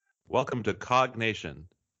Welcome to Cognation.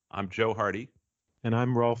 I'm Joe Hardy. And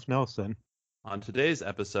I'm Rolf Nelson. On today's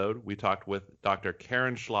episode, we talked with Dr.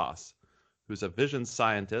 Karen Schloss, who's a vision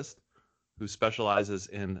scientist who specializes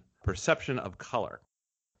in perception of color.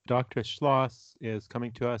 Dr. Schloss is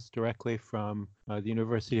coming to us directly from the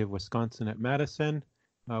University of Wisconsin at Madison,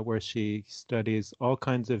 where she studies all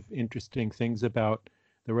kinds of interesting things about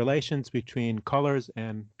the relations between colors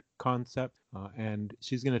and concepts. And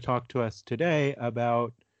she's going to talk to us today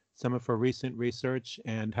about some of her recent research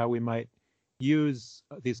and how we might use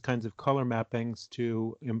these kinds of color mappings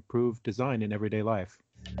to improve design in everyday life.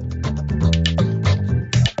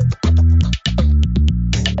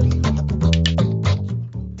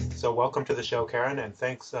 So welcome to the show, Karen, and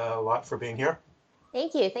thanks a lot for being here.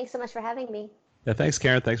 Thank you. Thanks so much for having me. Yeah, thanks,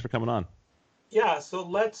 Karen. Thanks for coming on. Yeah, so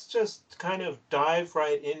let's just kind of dive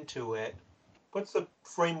right into it. What's the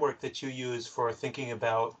framework that you use for thinking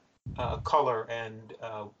about color and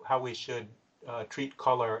how we should treat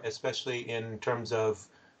color, especially in terms of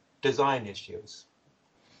design issues?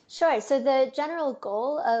 Sure. So the general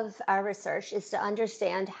goal of our research is to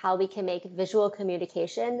understand how we can make visual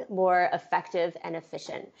communication more effective and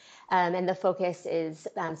efficient. And the focus is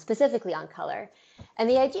specifically on color. And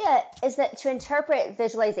the idea is that to interpret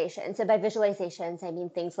visualizations, and by visualizations, I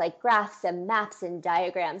mean things like graphs and maps and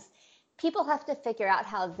diagrams, people have to figure out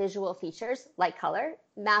how visual features, like color,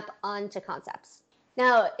 map onto concepts.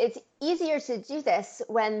 Now, it's easier to do this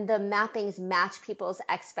when the mappings match people's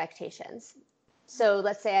expectations. So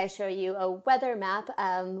let's say I show you a weather map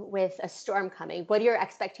with a storm coming. What are your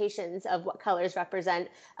expectations of what colors represent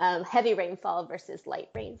heavy rainfall versus light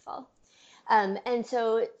rainfall? And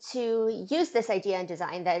so to use this idea in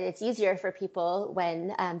design, that it's easier for people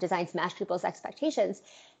when designs match people's expectations,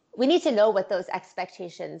 we need to know what those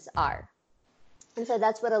expectations are. And so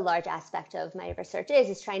that's what a large aspect of my research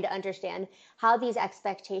is trying to understand how these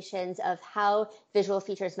expectations of how visual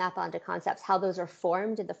features map onto concepts, how those are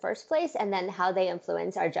formed in the first place, and then how they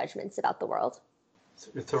influence our judgments about the world.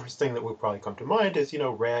 So the first thing that would probably come to mind is,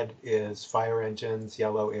 red is fire engines,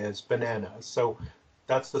 yellow is bananas. So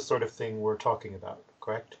that's the sort of thing we're talking about,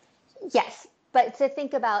 correct? Yes, but to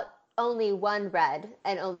think about only one red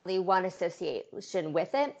and only one association with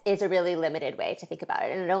it is a really limited way to think about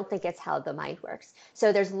it. And I don't think it's how the mind works.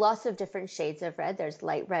 So there's lots of different shades of red. There's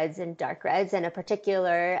light reds and dark reds, and a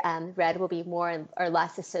particular red will be more or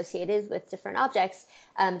less associated with different objects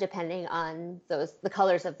depending on the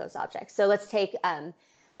colors of those objects. So let's take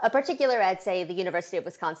a particular red, say the University of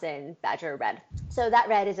Wisconsin Badger red. So that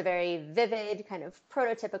red is a very vivid, kind of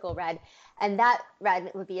prototypical red. And that red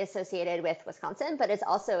would be associated with Wisconsin, but it's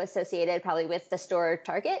also associated probably with the store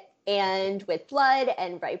Target and with blood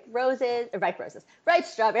and ripe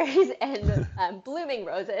strawberries and blooming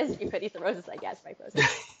roses. You could eat the roses, I guess, ripe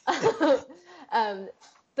roses.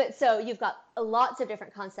 But so you've got lots of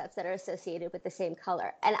different concepts that are associated with the same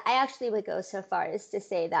color. And I actually would go so far as to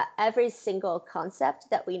say that every single concept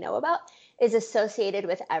that we know about is associated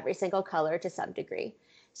with every single color to some degree.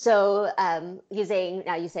 So you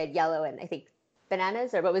said yellow and I think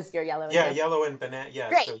bananas, or what was your yellow? Yeah, yellow and banana. Yeah,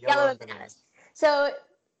 great, so yellow and bananas. So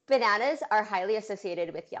bananas are highly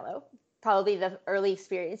associated with yellow. Probably the early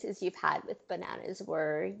experiences you've had with bananas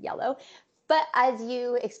were yellow. But as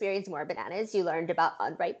you experience more bananas, you learned about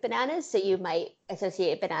unripe bananas. So you might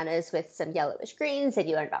associate bananas with some yellowish greens, and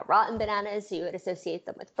you learned about rotten bananas. So you would associate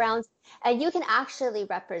them with browns. And you can actually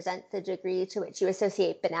represent the degree to which you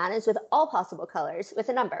associate bananas with all possible colors with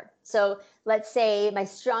a number. So let's say my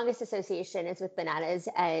strongest association is with bananas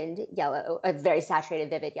and yellow, a very saturated,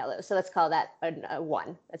 vivid yellow. So let's call that a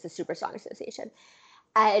 1. That's a super strong association.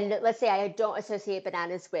 And let's say I don't associate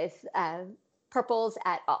bananas with purples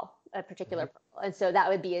at all, a particular purple. And so that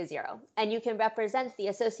would be a 0. And you can represent the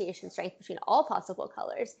association strength between all possible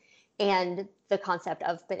colors and the concept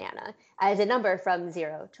of banana as a number from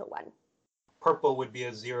 0 to 1. Purple would be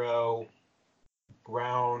a 0.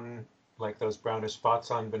 Brown, like those brownish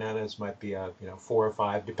spots on bananas, might be a 4 or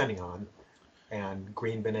 5, depending on. And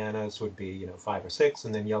green bananas would be 5 or 6,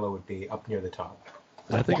 and then yellow would be up near the top.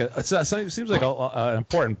 And I think it seems like an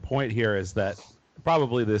important point here is that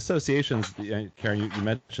probably the associations, Karen, you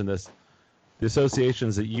mentioned this, the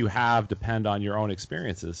associations that you have depend on your own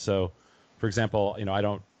experiences. So, for example, I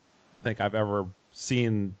don't think I've ever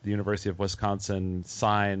seen the University of Wisconsin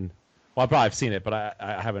sign. Well, I've seen it, but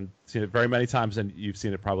I haven't seen it very many times, and you've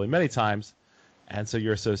seen it probably many times. And so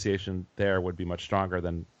your association there would be much stronger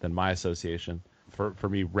than my association. For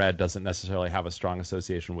me, red doesn't necessarily have a strong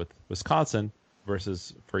association with Wisconsin,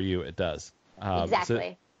 versus for you, it does.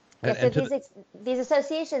 Exactly. Yeah, so And to these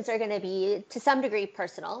associations are going to be to some degree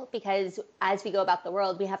personal because as we go about the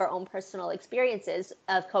world, we have our own personal experiences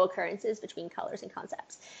of co-occurrences between colors and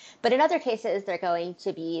concepts. But in other cases, they're going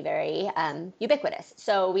to be very ubiquitous.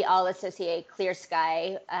 So we all associate clear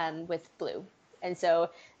sky with blue. And so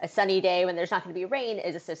a sunny day when there's not going to be rain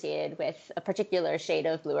is associated with a particular shade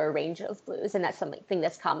of blue or range of blues. And that's something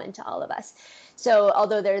that's common to all of us. So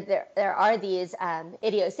although there are these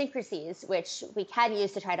idiosyncrasies, which we can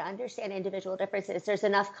use to try to understand individual differences, there's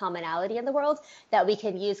enough commonality in the world that we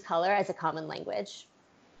can use color as a common language.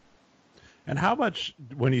 And how much,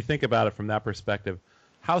 when you think about it from that perspective,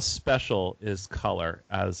 how special is color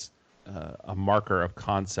as a marker of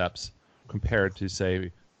concepts compared to,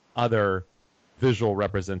 say, other visual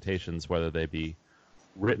representations, whether they be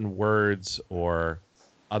written words or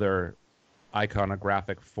other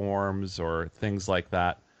iconographic forms or things like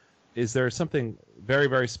that? Is there something very,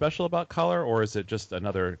 very special about color, or is it just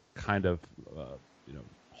another kind of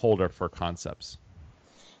holder for concepts?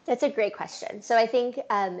 That's a great question. So I think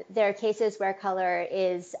there are cases where color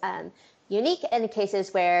is unique and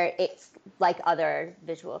cases where it's like other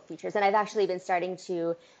visual features. And I've actually been starting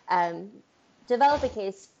to develop a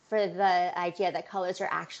case for the idea that colors are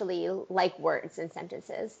actually like words in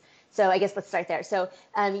sentences. So I guess let's start there. So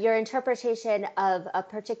your interpretation of a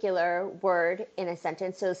particular word in a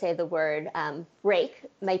sentence, so say the word break,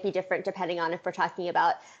 might be different depending on if we're talking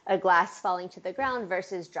about a glass falling to the ground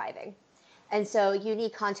versus driving. And so you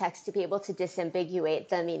need context to be able to disambiguate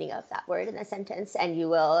the meaning of that word in a sentence, and you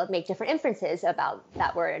will make different inferences about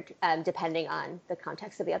that word depending on the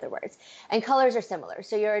context of the other words. And colors are similar.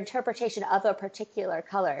 So your interpretation of a particular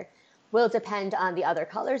color will depend on the other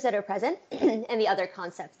colors that are present and the other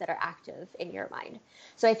concepts that are active in your mind.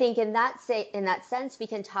 So I think in that sense, we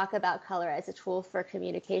can talk about color as a tool for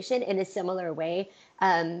communication in a similar way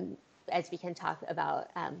as we can talk about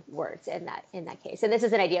words in that case. And this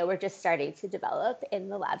is an idea we're just starting to develop in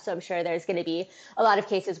the lab. So I'm sure there's going to be a lot of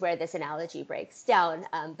cases where this analogy breaks down,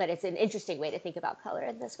 but it's an interesting way to think about color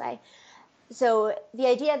in this way. So the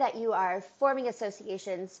idea that you are forming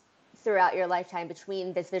associations throughout your lifetime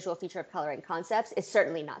between this visual feature of color and concepts is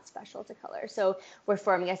certainly not special to color. So we're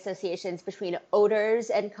forming associations between odors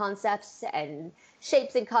and concepts and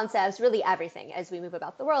shapes and concepts, really everything. As we move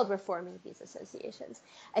about the world, we're forming these associations.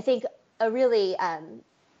 I think a really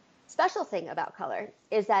special thing about color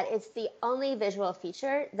is that it's the only visual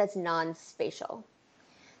feature that's non-spatial.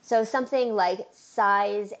 So something like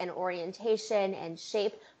size and orientation and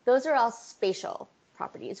shape, those are all spatial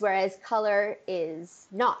properties, whereas color is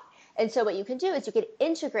not. And so what you can do is you can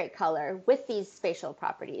integrate color with these spatial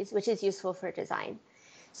properties, which is useful for design.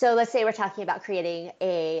 So let's say we're talking about creating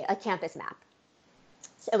a campus map.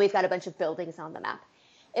 So we've got a bunch of buildings on the map.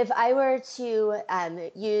 If I were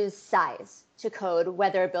to use size to code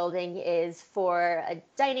whether a building is for a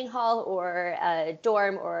dining hall or a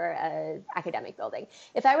dorm or an academic building,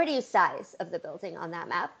 if I were to use size of the building on that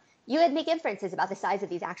map, you would make inferences about the size of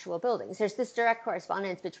these actual buildings. There's this direct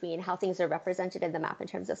correspondence between how things are represented in the map in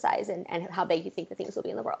terms of size and how big you think the things will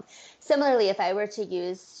be in the world. Similarly, if I were to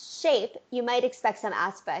use shape, you might expect some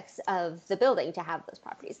aspects of the building to have those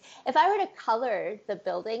properties. If I were to color the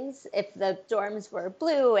buildings, if the dorms were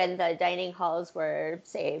blue and the dining halls were,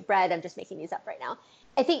 say, red, I'm just making these up right now,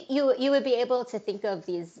 I think you would be able to think of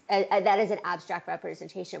these that as an abstract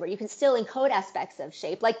representation where you can still encode aspects of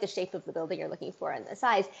shape, like the shape of the building you're looking for and the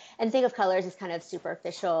size, and think of colors as kind of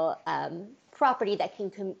superficial property that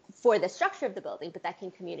can for the structure of the building, but that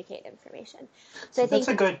can communicate information. So I think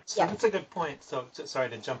that's a good point. So sorry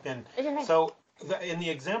to jump in. So in the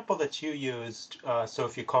example that you used, so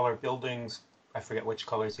if you color buildings, I forget which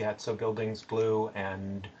colors you had. So buildings blue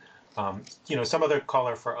and some other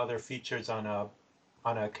color for other features on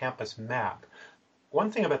a campus map.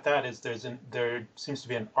 One thing about that is there seems to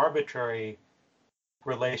be an arbitrary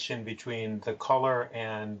relation between the color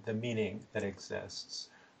and the meaning that exists,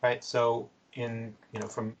 right? So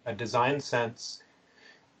from a design sense,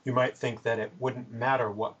 you might think that it wouldn't matter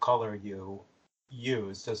what color you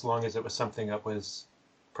used as long as it was something that was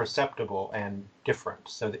perceptible and different,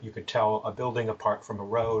 so that you could tell a building apart from a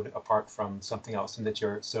road, apart from something else, and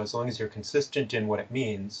so as long as you're consistent in what it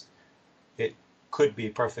means, it could be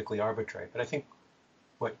perfectly arbitrary. But I think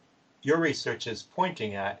what your research is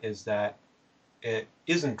pointing at is that it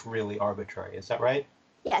isn't really arbitrary. Is that right?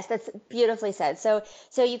 Yes, that's beautifully said. So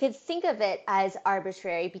you could think of it as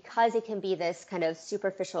arbitrary because it can be this kind of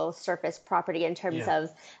superficial surface property in terms of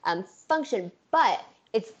function. But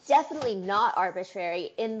it's definitely not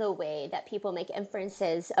arbitrary in the way that people make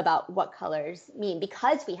inferences about what colors mean,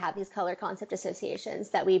 because we have these color concept associations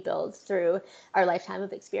that we build through our lifetime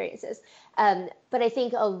of experiences. But I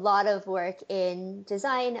think a lot of work in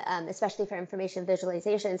design, especially for information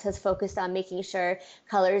visualizations, has focused on making sure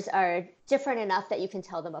colors are different enough that you can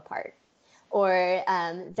tell them apart, or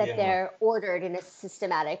that they're ordered in a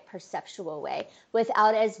systematic, perceptual way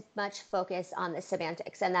without as much focus on the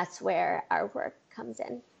semantics. And that's where our work comes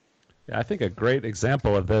in. Yeah, I think a great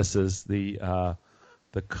example of this is the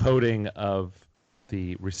coding of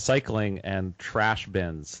the recycling and trash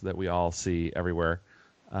bins that we all see everywhere.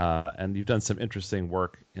 And you've done some interesting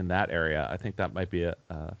work in that area. I think that might be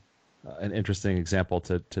an interesting example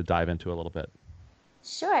to dive into a little bit.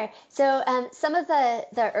 Sure. So some of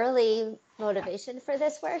the early motivation for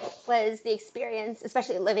this work was the experience,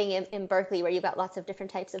 especially living in Berkeley, where you've got lots of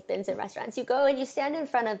different types of bins in restaurants. You go and you stand in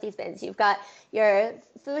front of these bins. You've got your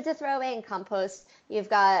food to throw away and compost. You've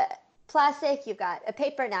got plastic, you've got a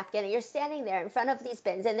paper napkin, and you're standing there in front of these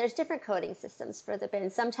bins, and there's different coding systems for the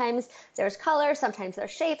bins. Sometimes there's color, sometimes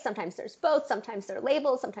there's shape, sometimes there's both, sometimes they're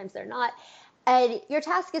labeled, sometimes they're not. And your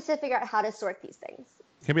task is to figure out how to sort these things.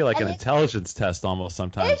 It can be like an intelligence test almost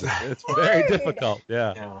sometimes. It's very difficult.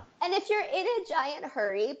 Yeah. And if you're in a giant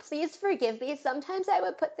hurry, please forgive me. Sometimes I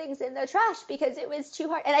would put things in the trash because it was too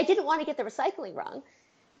hard. And I didn't want to get the recycling wrong.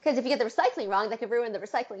 Because if you get the recycling wrong, that could ruin the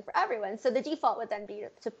recycling for everyone. So the default would then be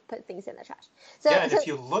to put things in the trash. And if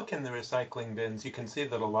you look in the recycling bins, you can see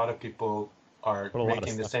that a lot of people are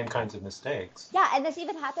making the same kinds of mistakes. Yeah, and this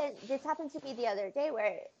happened to me the other day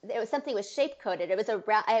where something was shape coded. It was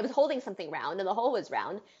I was holding something round and the hole was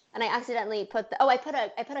round, and I accidentally put I put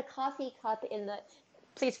a coffee cup in the.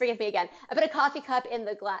 Please forgive me again. I put a coffee cup in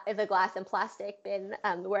the glass and plastic bin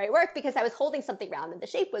where I work, because I was holding something round and the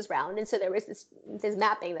shape was round, and so there was this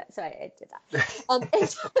mapping so I did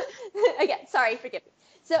that. Again, sorry, forgive me.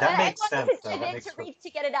 So that I makes sense. I meant to reach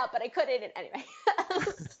to get it out, but I couldn't. Anyway,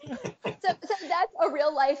 so that's a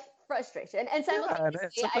real life frustration, and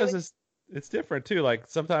simultaneously, it's different too. Like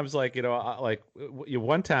sometimes, like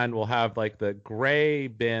one town will have like the gray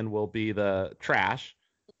bin will be the trash,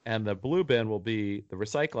 and the blue bin will be the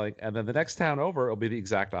recycling, and then the next town over it'll be the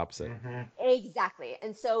exact opposite. Mm-hmm. Exactly.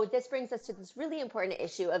 And so this brings us to this really important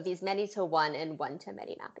issue of these many-to-one and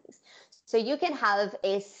one-to-many mappings. So you can have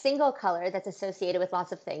a single color that's associated with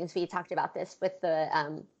lots of things. We talked about this with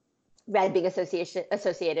the red being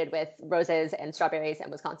associated with roses and strawberries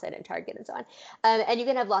and Wisconsin and Target and so on. And you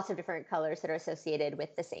can have lots of different colors that are associated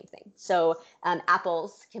with the same thing. So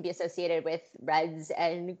apples can be associated with reds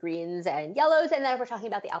and greens and yellows. And then if we're talking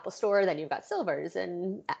about the Apple Store, then you've got silvers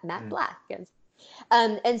and matte black.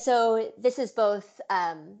 And so this is both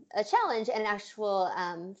a challenge and an actual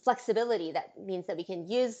flexibility that means that we can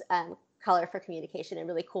use color for communication in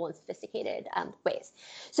really cool and sophisticated ways.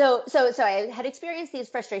 So I had experienced these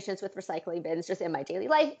frustrations with recycling bins just in my daily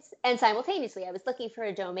life, and simultaneously I was looking for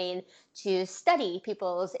a domain to study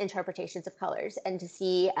people's interpretations of colors and to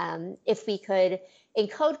see if we could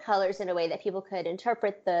encode colors in a way that people could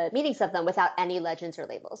interpret the meanings of them without any legends or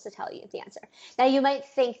labels to tell you the answer. Now you might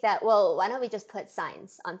think that, well, why don't we just put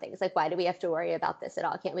signs on things? Like, why do we have to worry about this at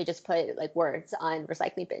all? Can't we just put like words on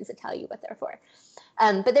recycling bins that tell you what they're for?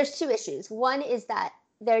 But there's two issues. One is that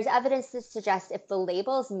there's evidence to suggest if the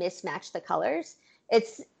labels mismatch the colors,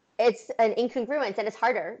 it's an incongruence and it's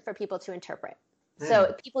harder for people to interpret.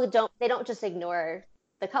 So people don't just ignore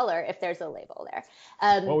the color if there's a label there.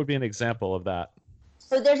 What would be an example of that?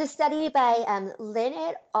 So there's a study by Lin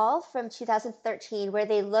et al. From 2013 where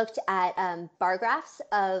they looked at bar graphs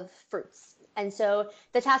of fruits. And so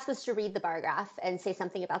the task was to read the bar graph and say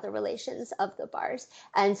something about the relations of the bars.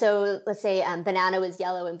 And so let's say banana was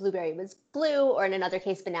yellow and blueberry was blue, or in another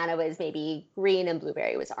case, banana was maybe green and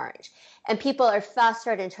blueberry was orange. And people are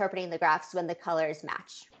faster at interpreting the graphs when the colors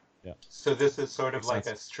match. Yeah. So this is sort of like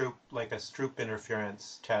a Stroop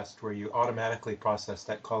interference test where you automatically process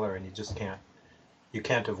that color and you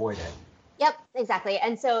can't avoid it. Yep, exactly.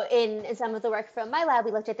 And so in some of the work from my lab,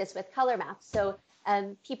 we looked at this with color maps. So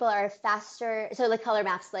people are faster. So like color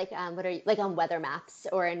maps, like like on weather maps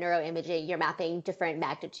or in neuroimaging, you're mapping different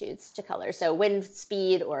magnitudes to color. So wind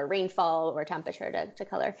speed or rainfall or temperature to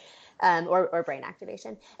color. Or brain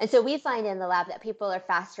activation. And so we find in the lab that people are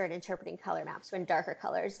faster at interpreting color maps when darker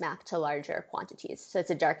colors map to larger quantities. So it's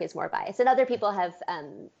a dark is more biased. And other people have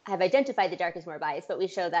identified the dark is more biased, but we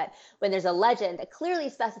show that when there's a legend that clearly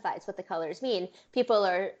specifies what the colors mean, people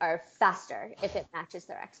are faster if it matches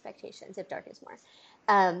their expectations, if dark is more.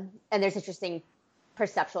 And there's interesting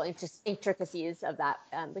perceptual intricacies of that,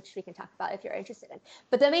 which we can talk about if you're interested in.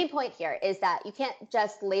 But the main point here is that you can't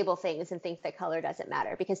just label things and think that color doesn't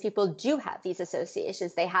matter, because people do have these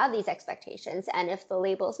associations, they have these expectations, and if the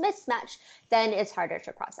labels mismatch, then it's harder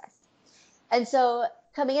to process. And so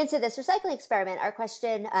coming into this recycling experiment, our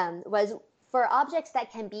question was, for objects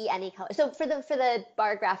that can be any color. So for the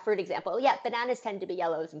bar graph fruit example, yeah, bananas tend to be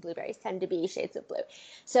yellows and blueberries tend to be shades of blue.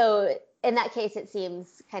 So in that case, it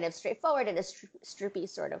seems kind of straightforward in a stroopy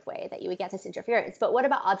sort of way that you would get this interference. But what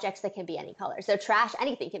about objects that can be any color? So trash,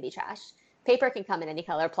 anything can be trash. Paper can come in any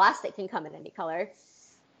color. Plastic can come in any color.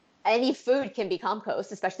 Any food can be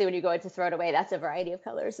compost, especially when you go to throw it away. That's a variety of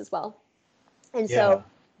colors as well. And so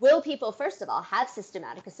will people, first of all, have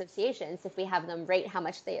systematic associations if we have them rate how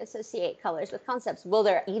much they associate colors with concepts? Will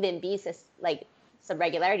there even be some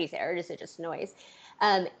regularities there, or is it just noise?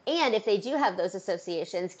 And if they do have those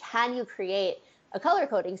associations, can you create a color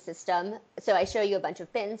coding system? So I show you a bunch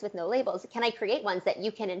of bins with no labels. Can I create ones that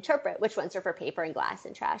you can interpret which ones are for paper and glass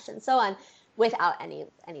and trash and so on without any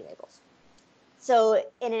labels? So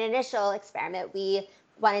in an initial experiment, we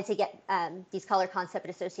wanted to get these color concept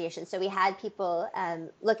associations. So we had people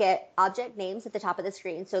look at object names at the top of the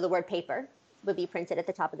screen. So the word paper would be printed at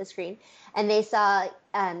the top of the screen. And they saw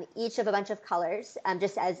each of a bunch of colors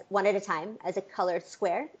just as one at a time as a colored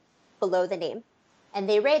square below the name. And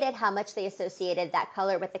they rated how much they associated that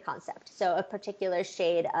color with the concept. So a particular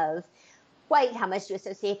shade of white, how much do you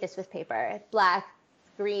associate this with paper? Black,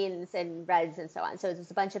 greens, and reds, and so on. So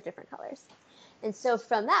there's a bunch of different colors. And so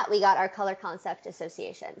from that, we got our color concept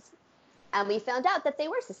associations. And we found out that they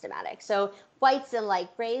were systematic. So whites and light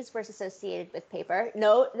grays were associated with paper.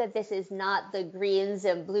 Note that this is not the greens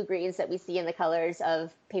and blue-greens that we see in the colors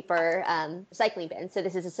of paper recycling bins. So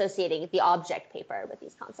this is associating the object paper with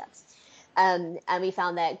these concepts. And we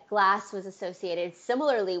found that glass was associated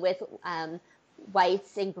similarly with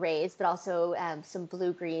whites and grays, but also some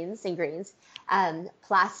blue-greens and greens.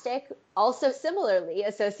 Plastic, also similarly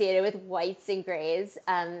associated with whites and grays.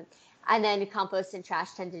 And then compost and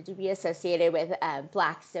trash tended to be associated with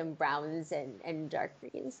blacks and browns and dark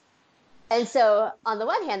greens. And so on the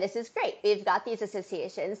one hand, this is great. We've got these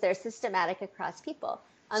associations. They're systematic across people.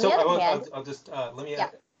 On the other hand, I'll just let me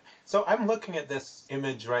add. So I'm looking at this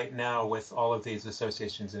image right now with all of these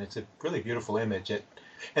associations, and it's a really beautiful image.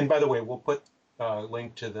 And by the way, we'll put a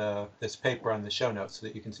link to this paper on the show notes so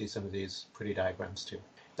that you can see some of these pretty diagrams too.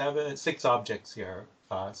 I have 6 objects here.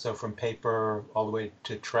 So from paper all the way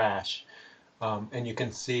to trash. And you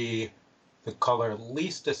can see the color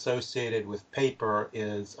least associated with paper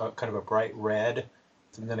is kind of a bright red.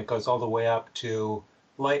 And then it goes all the way up to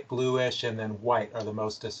light bluish, and then white are the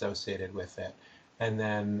most associated with it. And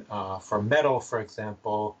then for metal, for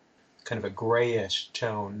example, kind of a grayish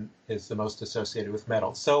tone is the most associated with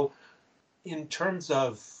metal. So in terms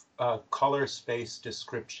of color space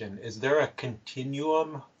description, is there a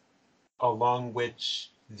continuum along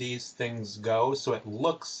which these things go? So it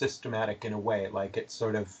looks systematic in a way, like it's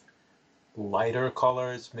sort of lighter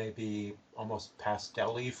colors, maybe almost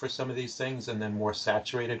pastel-y for some of these things, and then more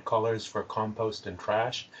saturated colors for compost and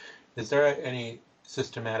trash. Is there any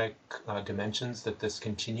systematic dimensions that this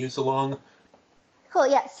continues along? Cool,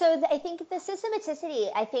 yeah. So I think the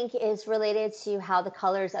systematicity, is related to how the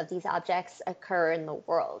colors of these objects occur in the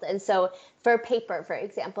world. And so for paper, for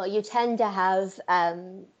example, you tend to have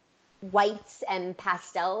whites and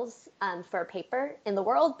pastels for paper in the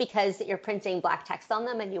world because you're printing black text on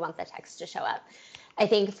them and you want the text to show up. I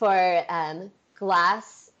think for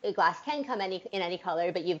glass can come in any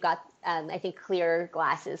color, but you've got, I think clear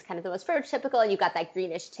glass is kind of the most prototypical, and you've got that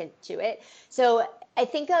greenish tint to it. So I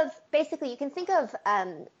think of, basically, you can think of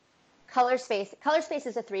color space. Color space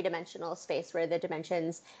is a 3-dimensional space where the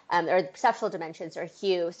dimensions, or the perceptual dimensions, are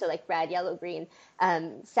hue, so like red, yellow, green,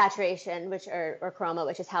 saturation, or chroma,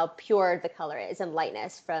 which is how pure the color is, and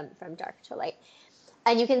lightness from dark to light.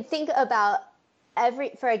 And you can think about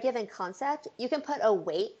for a given concept, you can put a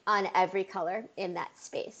weight on every color in that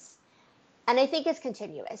space. And I think it's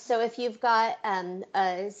continuous. So if you've got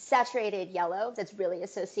a saturated yellow that's really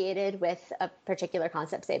associated with a particular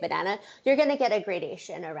concept, say banana, you're going to get a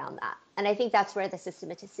gradation around that. And I think that's where the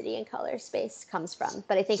systematicity in color space comes from.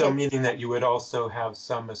 But I think meaning that you would also have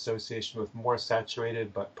some association with more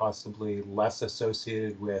saturated, but possibly less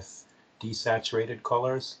associated with desaturated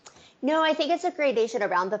colors? No, I think it's a gradation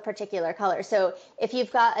around the particular color. So if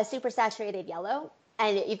you've got a supersaturated yellow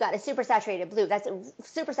and you've got a supersaturated blue, that's a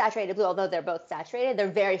supersaturated blue, although they're both saturated, they're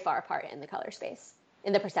very far apart in the color space,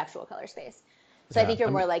 in the perceptual color space. So I think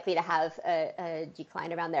you're more likely to have a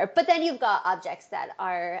decline around there. But then you've got objects that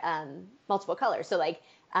are multiple colors. So like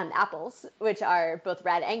apples, which are both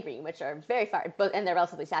red and green, which are very far, and they're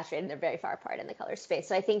relatively saturated, and they're very far apart in the color space.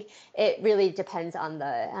 So I think it really depends on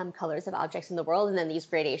the colors of objects in the world, and then these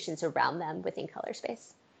gradations around them within color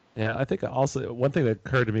space. Yeah, I think also one thing that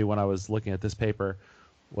occurred to me when I was looking at this paper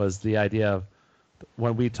was the idea of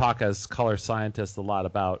when we talk as color scientists a lot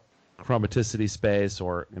about chromaticity space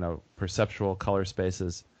or perceptual color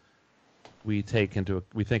spaces, we think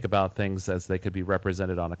about things as they could be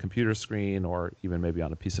represented on a computer screen or even maybe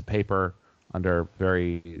on a piece of paper under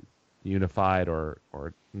very unified or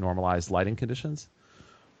normalized lighting conditions.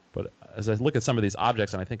 But as I look at some of these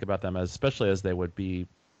objects and I think about them especially as they would be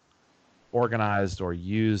organized or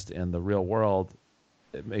used in the real world,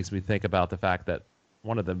 it makes me think about the fact that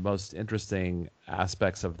one of the most interesting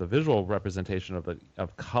aspects of the visual representation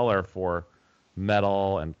of color for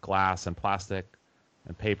metal and glass and plastic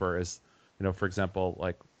and paper is, for example,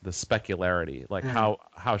 like the specularity, like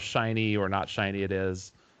how shiny or not shiny it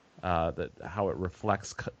is, that how it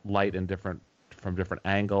reflects light from different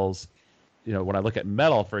angles. When I look at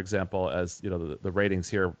metal, for example, as the ratings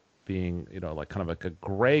here being like kind of like a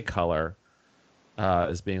gray color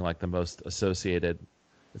as being like the most associated.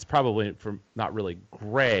 It's probably from not really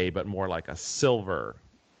gray, but more like a silver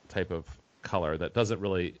type of color that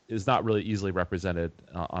is not really easily represented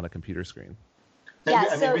on a computer screen. Yeah,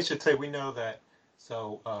 I mean, we should say we know that.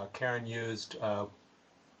 So Karen used a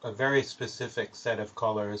very specific set of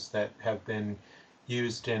colors that have been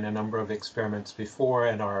used in a number of experiments before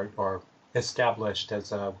and are established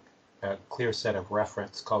as a clear set of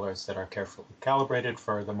reference colors that are carefully calibrated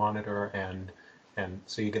for the monitor, and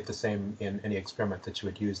so you get the same in any experiment that you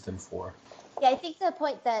would use them for. Yeah, I think the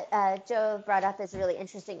point that Joe brought up is a really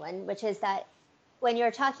interesting one, which is that when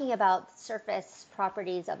you're talking about surface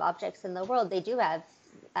properties of objects in the world, they do have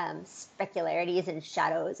specularities and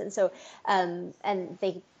shadows, and so and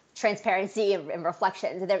they transparency and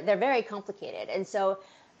reflections. They're very complicated, and so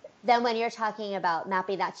then when you're talking about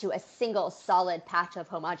mapping that to a single solid patch of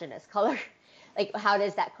homogeneous color, like how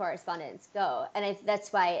does that correspondence go? And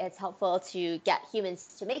that's why it's helpful to get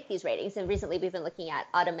humans to make these ratings. And recently we've been looking at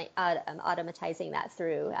automatizing that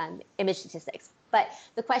through image statistics. But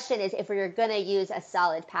the question is, if we're going to use a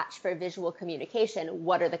solid patch for visual communication,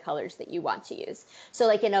 what are the colors that you want to use? So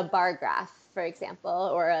like in a bar graph, for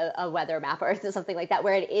example, or a weather map or something like that,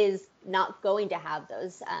 where it is not going to have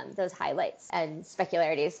those highlights and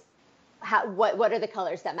specularities, what are the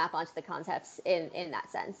colors that map onto the concepts in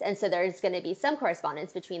that sense? And so there's going to be some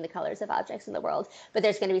correspondence between the colors of objects in the world, but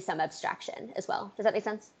there's going to be some abstraction as well. Does that make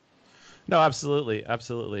sense? No, absolutely.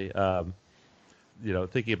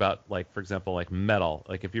 Thinking about, like, for example, like metal,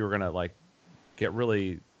 like if you were going to like get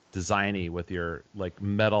really designy with your like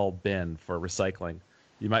metal bin for recycling,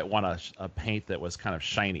 you might want a paint that was kind of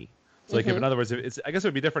shiny. So like, if, in other words, I guess it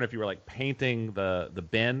would be different if you were like painting the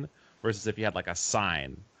bin versus if you had like a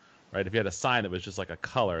sign. Right? If you had a sign that was just like a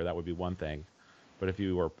color, that would be one thing. But if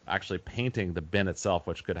you were actually painting the bin itself,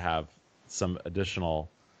 which could have some additional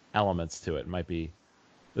elements to it,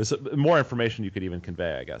 there's more information you could even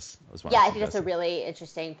convey, I guess. Yeah, I think that's a really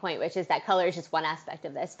interesting point, which is that color is just one aspect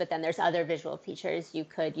of this, but then there's other visual features you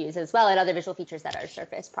could use as well, and other visual features that are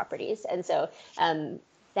surface properties. And so then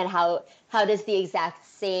how does the exact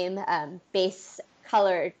same base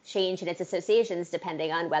color change in its associations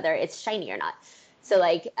depending on whether it's shiny or not? So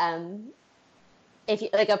like if you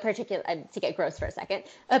like a particular, to get gross for a second,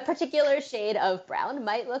 a particular shade of brown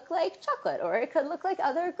might look like chocolate, or it could look like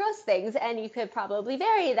other gross things, and you could probably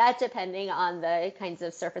vary that depending on the kinds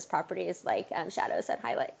of surface properties like shadows and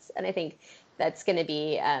highlights. And I think that's going to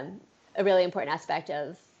be a really important aspect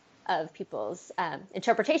of people's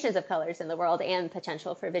interpretations of colors in the world and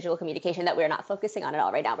potential for visual communication that we're not focusing on at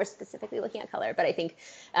all right now. We're specifically looking at color, but I think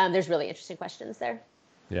there's really interesting questions there.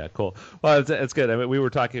 Yeah, cool. Well, it's good. I mean, we were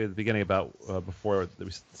talking at the beginning about before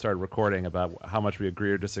we started recording about how much we agree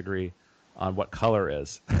or disagree on what color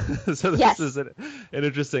is. So this is an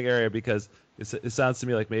interesting area because it sounds to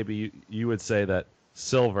me like maybe you would say that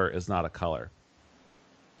silver is not a color,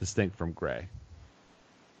 distinct from gray.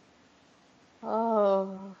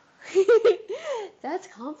 Oh, that's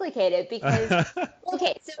complicated because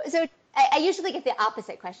okay, so I usually get the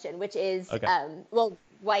opposite question, which is well,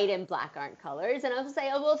 white and black aren't colors, and I'll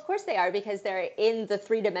say, oh well, of course they are because they're in the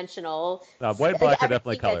three-dimensional. White and black are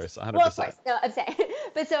definitely colors, 100%. Well, of course, no, I'm saying,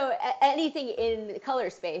 but so anything in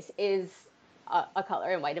color space is a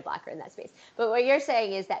color, and white and black are in that space. But what you're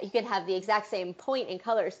saying is that you can have the exact same point in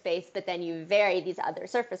color space, but then you vary these other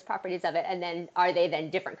surface properties of it, and then are they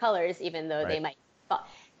then different colors, even though they might.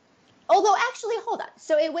 Although actually, hold on.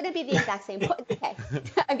 So it wouldn't be the exact same point. Okay,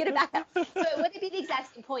 I'm going to back up. So it wouldn't be the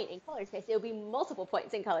exact same point in color space. It would be multiple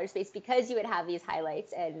points in color space because you would have these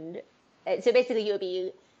highlights. And so basically you would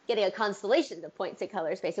be getting a constellation of points in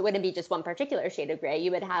color space. It wouldn't be just one particular shade of gray.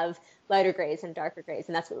 You would have lighter grays and darker grays,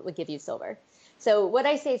 and that's what would give you silver. So would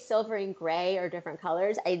I say silver and gray are different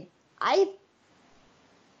colors? I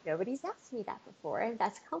nobody's asked me that before.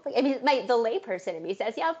 That's complicated. I mean, the layperson in me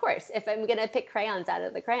says, yeah, of course. If I'm going to pick crayons out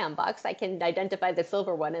of the crayon box, I can identify the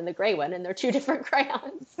silver one and the gray one, and they're two different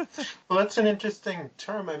crayons. Well, that's an interesting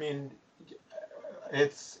term. I mean,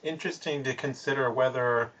 it's interesting to consider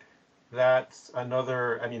whether that's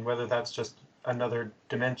whether that's just another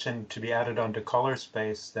dimension to be added onto color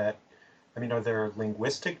space that, are there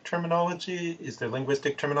linguistic terminology? Is there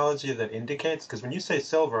linguistic terminology that indicates? Because when you say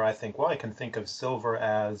silver, I think, well, I can think of silver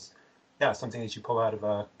as, yeah, something that you pull out of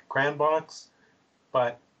a crayon box.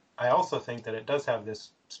 But I also think that it does have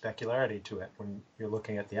this specularity to it. When you're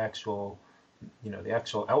looking at the actual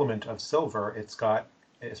element of silver, it's got,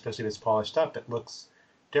 especially if it's polished up, it looks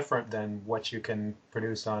different than what you can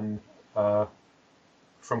produce on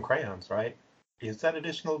from crayons, right? Is that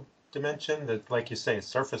additional dimension that, like you say,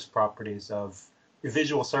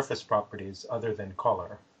 visual surface properties other than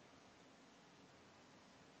color?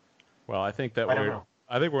 Well, I think that I don't know.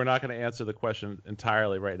 I think we're not going to answer the question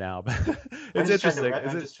entirely right now, but it's I'm interesting.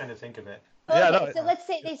 just trying to think of it. Yeah, Okay, no, so let's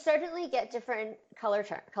say they certainly get different color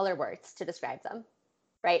words to describe them,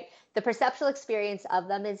 right? The perceptual experience of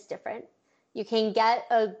them is different. You can get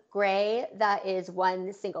a gray that is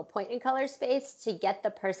one single point in color space. To get the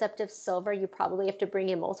perceptive silver, you probably have to bring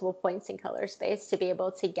in multiple points in color space to be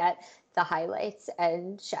able to get the highlights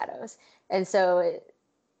and shadows. And so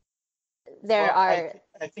I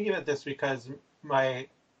think about this because my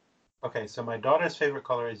daughter's favorite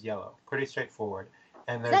color is yellow. Pretty straightforward.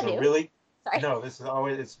 And there's a really... Sorry. No,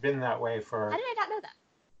 it's been that way for... How did I not know that?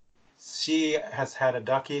 She has had a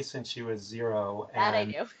ducky since she was 0. That I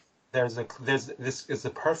knew. This is a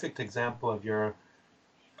perfect example of your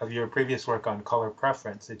previous work on color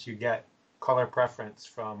preference, that you get color preference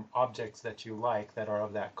from objects that you like that are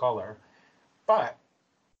of that color. But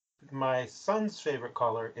my son's favorite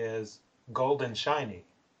color is gold and shiny.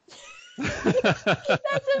 That's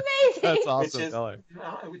amazing. That's awesome color.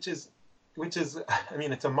 Which is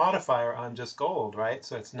it's a modifier on just gold, right?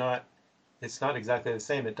 So it's not exactly the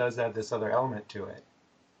same. It does add this other element to it.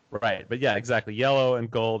 Right, but yeah, exactly. Yellow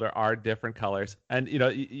and gold are different colors, and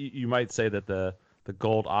you might say that the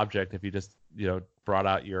gold object, if you just brought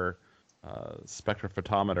out your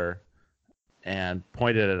spectrophotometer and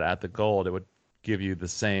pointed it at the gold, it would give you the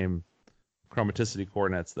same chromaticity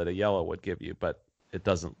coordinates that a yellow would give you, but it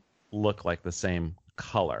doesn't look like the same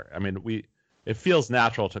color. I mean, it feels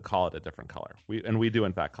natural to call it a different color. We do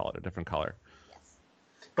in fact call it a different color.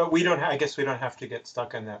 But I guess we don't have to get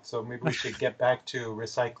stuck on that. So maybe we should get back to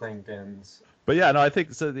recycling bins. But yeah, no, I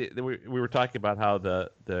think so. We were talking about how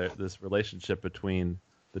this relationship between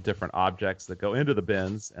the different objects that go into the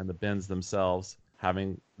bins and the bins themselves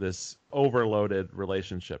having this overloaded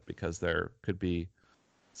relationship, because there could be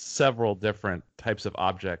several different types of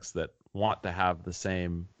objects that want to have the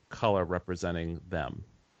same color representing them.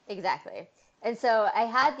 Exactly. And so I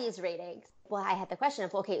had these ratings. Well, I had the question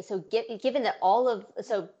of, okay, so given that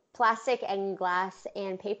plastic and glass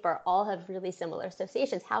and paper all have really similar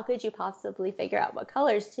associations, how could you possibly figure out what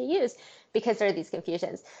colors to use? Because there are these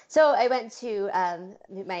confusions. So I went to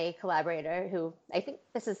my collaborator, who I think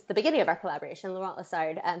this is the beginning of our collaboration, Laurent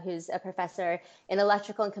Lessard, who's a professor in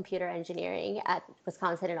electrical and computer engineering at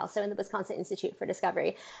Wisconsin and also in the Wisconsin Institute for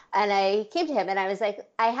Discovery. And I came to him and I was like,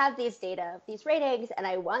 I have these data, these ratings, and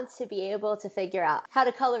I want to be able to figure out how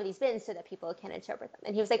to color these bins so that people can interpret them.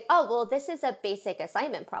 And he was like, oh, well, this is a basic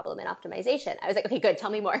assignment problem in optimization. I was like, okay, good, tell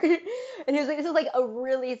me more. And he was like, this is like a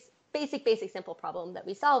really basic, simple problem that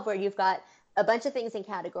we solve, where you've got a bunch of things in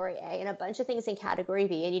category A and a bunch of things in category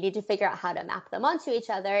B, and you need to figure out how to map them onto each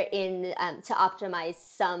other to optimize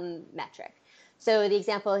some metric. So the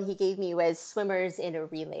example he gave me was swimmers in a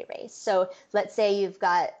relay race. So let's say you've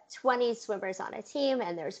got 20 swimmers on a team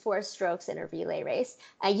and there's 4 strokes in a relay race,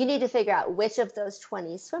 and you need to figure out which of those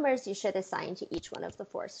 20 swimmers you should assign to each one of the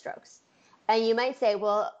 4 strokes. And you might say,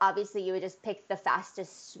 well, obviously you would just pick the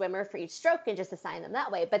fastest swimmer for each stroke and just assign them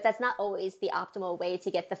that way. But that's not always the optimal way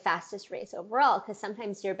to get the fastest race overall, because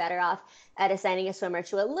sometimes you're better off at assigning a swimmer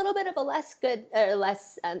to a little bit of a less good or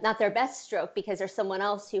less, not their best stroke, because there's someone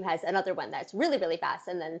else who has another one that's really, really fast.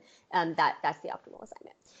 And then that's the optimal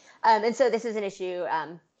assignment. And so this is an issue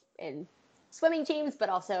in swimming teams, but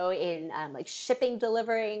also in like shipping,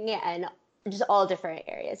 delivering, and just all different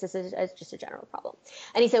areas. This is just a general problem.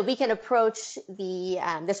 And he said we can approach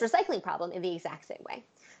this recycling problem in the exact same way.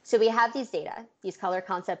 So we have these data, these color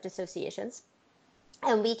concept associations,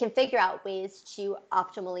 and we can figure out ways to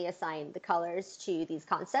optimally assign the colors to these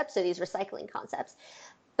concepts, so these recycling concepts.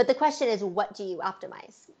 But the question is, what do you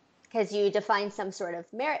optimize? Because you define some sort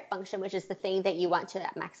of merit function, which is the thing that you want to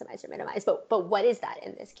maximize or minimize. But what is that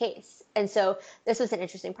in this case? And so this was an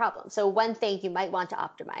interesting problem. So one thing you might want to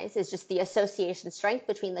optimize is just the association strength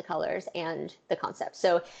between the colors and the concept.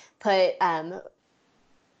 So put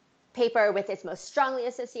paper with its most strongly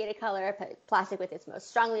associated color, put plastic with its most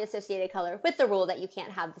strongly associated color, with the rule that you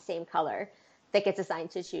can't have the same color that gets assigned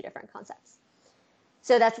to two different concepts.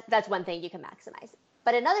 So that's one thing you can maximize.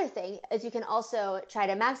 But another thing is you can also try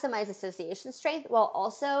to maximize association strength while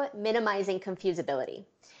also minimizing confusability.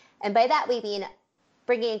 And by that, we mean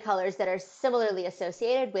bringing in colors that are similarly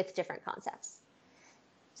associated with different concepts.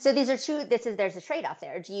 So these are there's a trade-off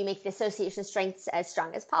there. Do you make the association strengths as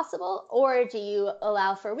strong as possible, or do you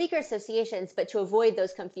allow for weaker associations, but to avoid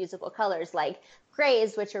those confusable colors like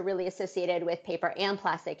grays, which are really associated with paper and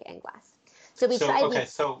plastic and glass?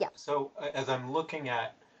 So as I'm looking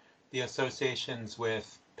at the associations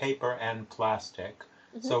with paper and plastic,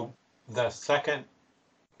 so the second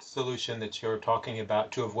solution that you're talking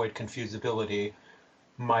about to avoid confusability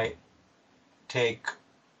might take,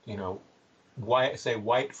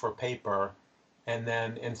 white for paper, and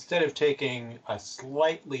then instead of taking a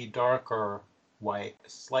slightly darker white,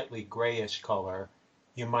 slightly grayish color,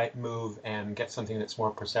 you might move and get something that's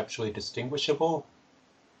more perceptually distinguishable.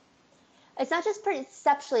 It's not just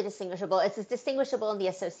perceptually distinguishable, it's distinguishable in the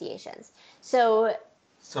associations. So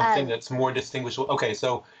something that's more distinguishable. Okay,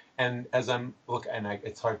 so, and as I'm looking,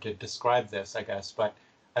 it's hard to describe this, I guess, but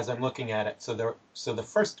as I'm looking at it, so the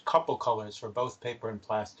first couple colors for both paper and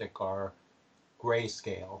plastic are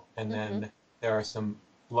grayscale, and then there are some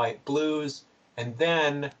light blues, and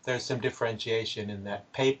then there's some differentiation in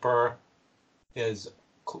that paper is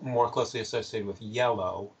more closely associated with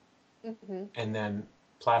yellow, and then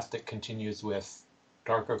plastic continues with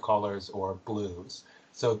darker colors or blues.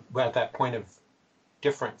 So at that point of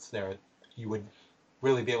difference there, you would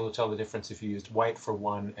really be able to tell the difference if you used white for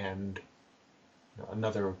one and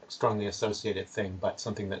another strongly associated thing, but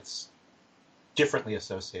something that's differently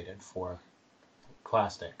associated for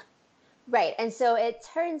plastic. Right, and so it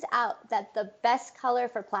turns out that the best color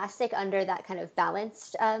for plastic under that kind of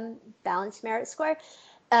balanced merit score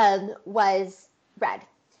was red.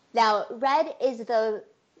 Now, red is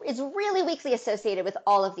really weakly associated with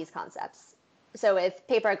all of these concepts. So with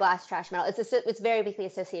paper, glass, trash, metal, it's very weakly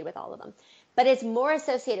associated with all of them. But it's more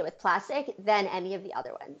associated with plastic than any of the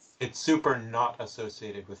other ones. It's super not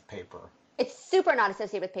associated with paper. It's super not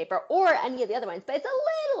associated with paper or any of the other ones, but it's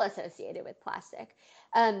a little associated with plastic.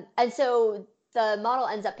 And so the model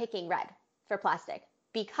ends up picking red for plastic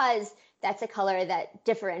because that's a color that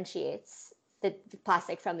differentiates the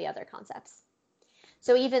plastic from the other concepts.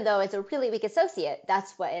 So even though it's a really weak associate,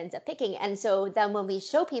 that's what it ends up picking. And so then when we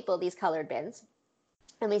show people these colored bins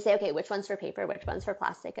and we say, okay, which one's for paper, which one's for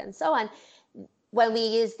plastic, and so on, when we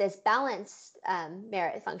use this balanced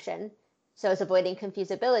merit function, so it's avoiding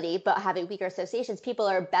confusability, but having weaker associations, people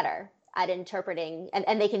are better at interpreting,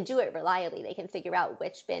 and they can do it reliably. They can figure out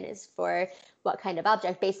which bin is for what kind of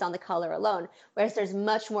object based on the color alone. Whereas there's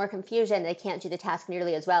much more confusion, they can't do the task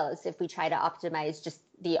nearly as well as if we try to optimize just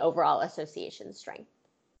the overall association strength.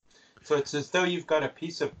 So it's as though you've got a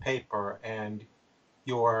piece of paper and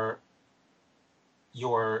you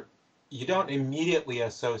don't immediately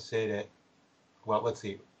associate it. Well, let's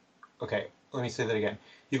see. Okay, let me say that again.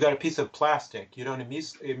 You've got a piece of plastic. You don't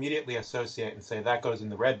immediately associate and say that goes in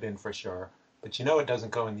the red bin for sure, but you know it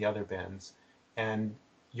doesn't go in the other bins. And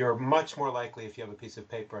you're much more likely, if you have a piece of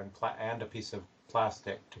paper and a piece of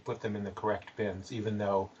plastic, to put them in the correct bins, even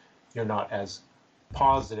though you're not as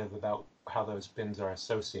positive about how those bins are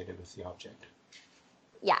associated with the object.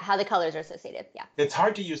 Yeah, how the colors are associated, yeah. It's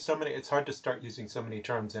hard to use it's hard to start using so many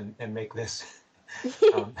terms and make this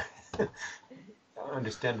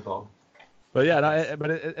understandable. But yeah,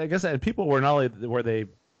 I guess people were not only were they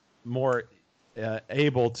more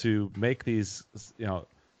able to make these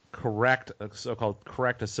correct so-called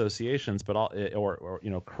correct associations, but or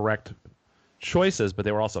correct choices, but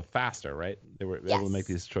they were also faster, right? They were able to make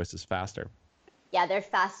these choices faster. Yeah, they're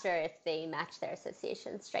faster if they match their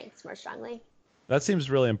association strengths more strongly. That seems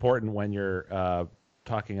really important when you're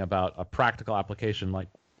talking about a practical application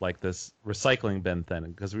like this recycling bin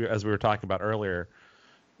thing, because as we were talking about earlier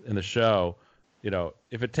in the show,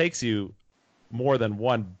 if it takes you more than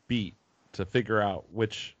one beat to figure out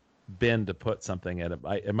which bin to put something in,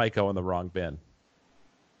 it might go in the wrong bin.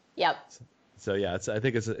 Yep. So yeah, I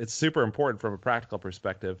think it's super important from a practical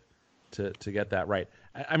perspective to get that right.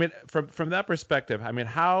 I mean, from that perspective, I mean,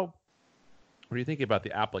 when you think about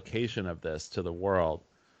the application of this to the world,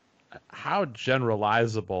 how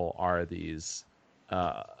generalizable are these,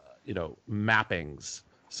 mappings?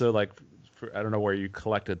 So like, I don't know where you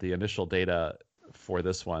collected the initial data for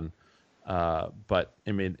this one, but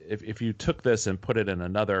I mean, if you took this and put it in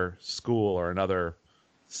another school or another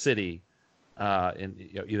city, in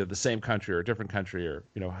either the same country or a different country, or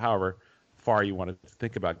however far you want to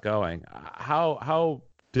think about going, how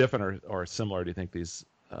different or similar do you think these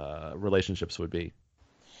relationships would be?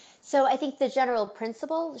 So I think the general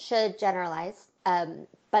principle should generalize,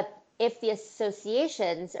 but if the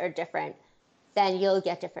associations are different, then you'll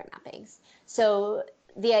get different mappings. So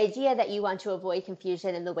the idea that you want to avoid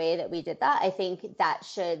confusion in the way that we did that, I think that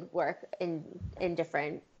should work in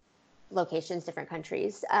different locations, different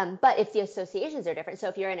countries. But if the associations are different, so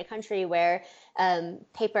if you're in a country where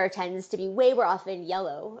paper tends to be way more often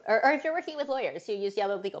yellow, or if you're working with lawyers who use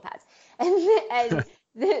yellow legal pads, and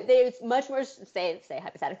there's much more, say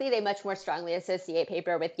hypothetically, they much more strongly associate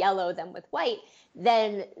paper with yellow than with white,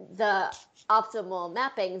 then the optimal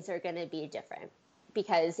mappings are going to be different,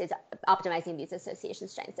 because it's optimizing these association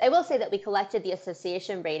strengths. I will say that we collected the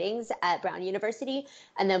association ratings at Brown University,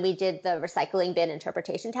 and then we did the recycling bin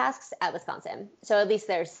interpretation tasks at Wisconsin. So at least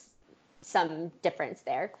there's some difference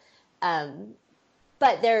there.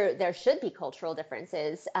 But there should be cultural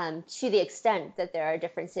differences to the extent that there are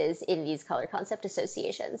differences in these color concept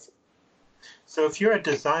associations. So if you're a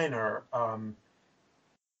designer,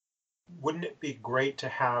 wouldn't it be great to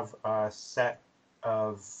have a set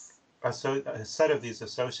of these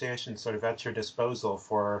associations sort of at your disposal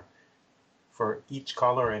for each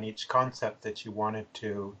color and each concept that you wanted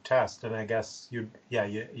to test? And I guess you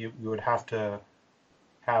would have to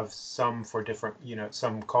have some for different,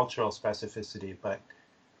 some cultural specificity, but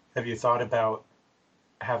have you thought about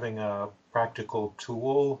having a practical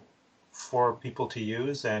tool for people to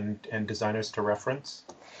use and designers to reference?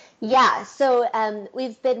 Yeah, so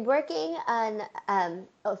we've been working on,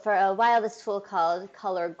 for a while, this tool called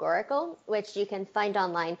Colorgorical, which you can find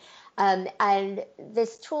online. And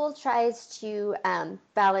this tool tries to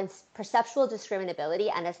balance perceptual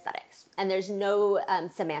discriminability and aesthetics. And there's no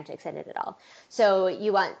semantics in it at all. So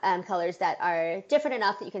you want colors that are different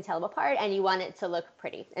enough that you can tell them apart, and you want it to look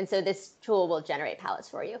pretty. And so this tool will generate palettes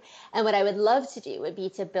for you. And what I would love to do would be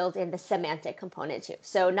to build in the semantic component too.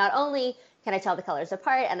 So not only can I tell the colors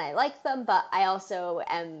apart and I like them, but I also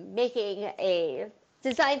am making a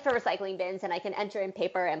design for recycling bins, and I can enter in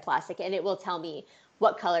paper and plastic, and it will tell me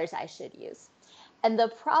what colors I should use. And the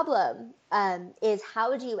problem is,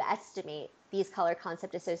 how do you estimate these color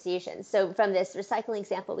concept associations? So from this recycling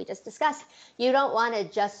sample we just discussed, you don't want to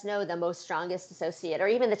just know the most strongest associate or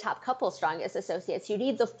even the top couple strongest associates. You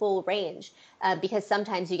need the full range, because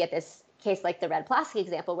sometimes you get this case like the red plastic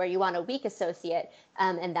example where you want a weak associate,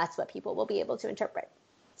 and that's what people will be able to interpret.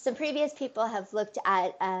 Some previous people have looked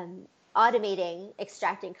at automating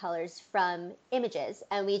extracting colors from images,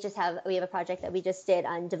 and we have a project that we just did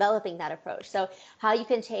on developing that approach. So how you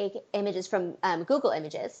can take images from Google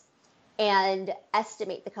Images and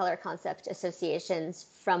estimate the color concept associations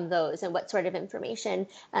from those, and what sort of information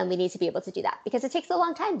we need to be able to do that, because it takes a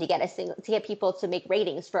long time to get people to make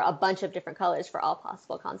ratings for a bunch of different colors for all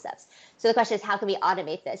possible concepts. So the question is, how can we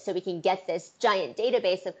automate this so we can get this giant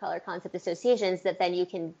database of color concept associations that then you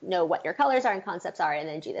can know what your colors are and concepts are, and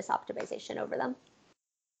then do this optimization over them.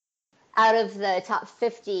 Out of the top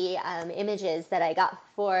 50 images that I got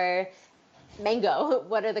for mango,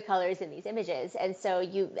 what are the colors in these images? And so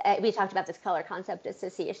we talked about this color concept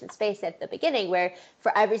association space at the beginning, where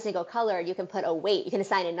for every single color you can put a weight, you can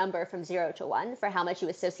assign a number from 0 to 1 for how much you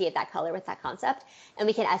associate that color with that concept, and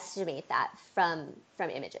we can estimate that from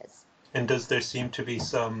images. And does there seem to be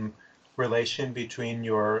some relation between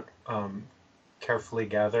your carefully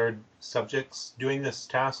gathered subjects doing this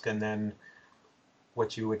task and then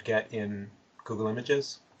what you would get in Google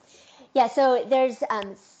Images? Yeah, so there's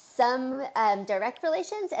some direct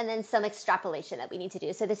relations and then some extrapolation that we need to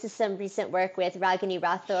do. So this is some recent work with Ragini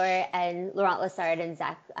Rathore and Laurent Lessard and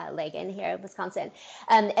Zach Lagan here in Wisconsin.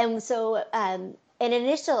 And so in an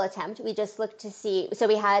initial attempt, we just looked to see, so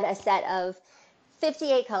we had a set of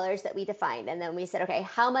 58 colors that we defined, and then we said, okay,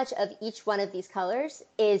 how much of each one of these colors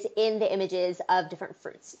is in the images of different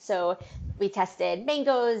fruits? So we tested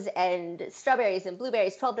mangoes and strawberries and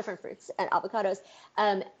blueberries, 12 different fruits, and avocados.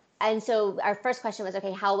 And so our first question was,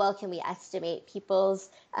 okay, how well can we estimate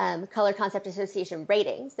people's color concept association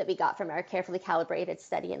ratings that we got from our carefully calibrated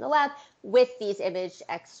study in the lab with these image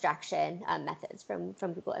extraction methods from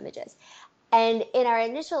Google Images? And in our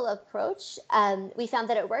initial approach, we found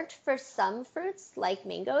that it worked for some fruits like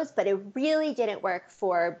mangoes, but it really didn't work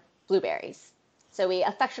for blueberries. So we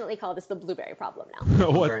affectionately call this the blueberry problem now.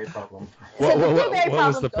 Blueberry problem. So the blueberry what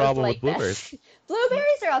was problem the goes problem like with blueberries? this.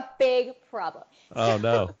 Blueberries are a big problem. Oh,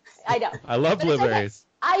 no. I know. I love But it's okay. blueberries.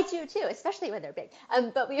 I do too, especially when they're big.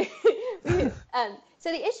 But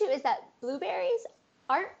so the issue is that blueberries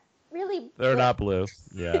aren't really They're blue. not blue.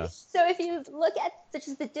 Yeah. So if you look at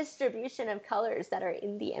just the distribution of colors that are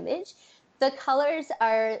in the image, the colors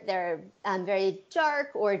they're very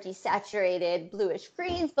dark or desaturated bluish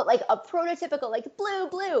greens, but like a prototypical like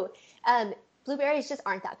blue. Blueberries just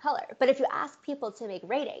aren't that color. But if you ask people to make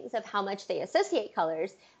ratings of how much they associate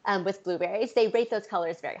colors with blueberries, they rate those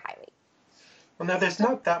colors very highly. Well, now there's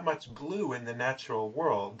not that much blue in the natural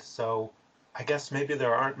world, so I guess maybe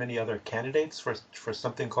there aren't many other candidates for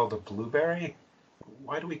something called a blueberry.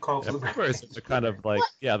 Why do we call blueberries? They're kind of like,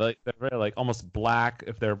 yeah, they're very like almost black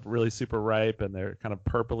if they're really super ripe, and they're kind of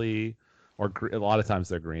purpley, or a lot of times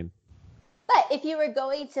they're green. But if you were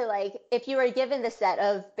going to if you were given the set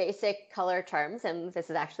of basic color terms, and this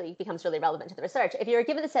is actually becomes really relevant to the research, if you were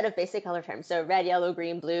given the set of basic color terms, so red, yellow,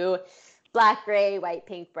 green, blue, black, gray, white,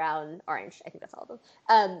 pink, brown, orange, I think that's all of them.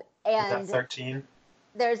 And is that 13?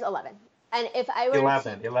 There's 11. And if I were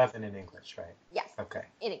 11 in English, right? Yes. Okay.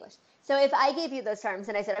 In English. So if I gave you those terms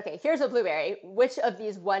and I said, okay, here's a blueberry, which of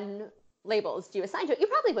these one labels do you assign to it? You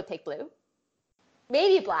probably would pick blue.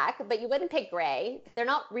 Maybe black, but you wouldn't pick gray. They're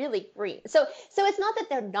not really green. So it's not that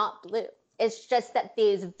they're not blue. It's just that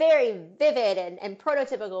these very vivid and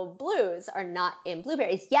prototypical blues are not in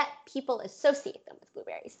blueberries, yet people associate them with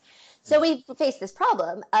blueberries. So we face this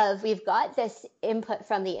problem of we've got this input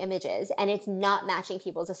from the images and it's not matching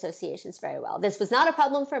people's associations very well. This was not a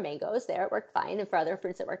problem for mangoes. There it worked fine, and for other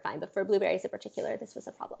fruits it worked fine, but for blueberries in particular, this was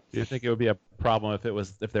a problem. Do you think it would be a problem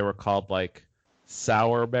if they were called like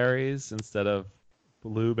sour berries instead of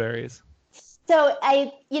blueberries? So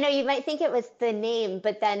you might think it was the name,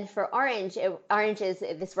 but then for oranges,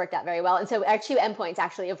 this worked out very well. And so our two endpoints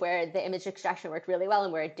actually of where the image extraction worked really well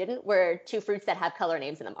and where it didn't were two fruits that have color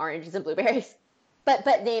names in them, oranges and blueberries. But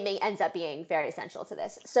naming ends up being very essential to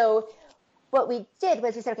this. So what we did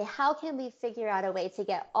was we said, okay, how can we figure out a way to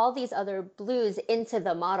get all these other blues into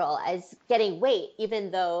the model as getting weight, even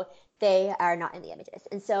though they are not in the images?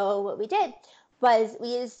 And so what we did was we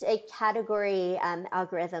used a category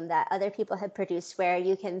algorithm that other people had produced where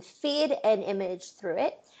you can feed an image through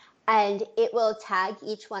it and it will tag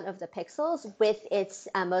each one of the pixels with its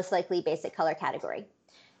most likely basic color category.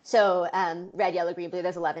 So red, yellow, green, blue,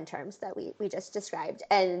 there's 11 terms that we just described.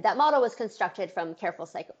 And that model was constructed from careful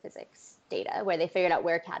psychophysics data where they figured out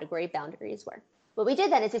where category boundaries were. What we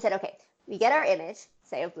did then is we said, okay, we get our image,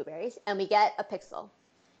 say of blueberries, and we get a pixel.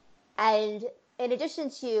 And in addition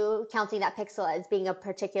to counting that pixel as being a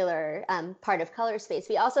particular part of color space,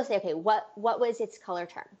 we also say, okay, what was its color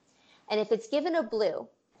term? And if it's given a blue,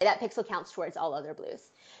 that pixel counts towards all other blues.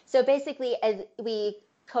 So basically, as we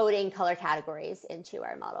coding color categories into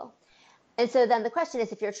our model. And so then the question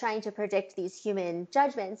is, if you're trying to predict these human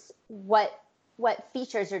judgments, what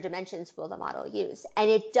features or dimensions will the model use? And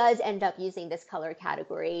it does end up using this color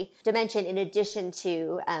category dimension in addition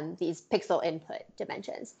to these pixel input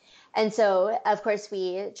dimensions. And so, of course,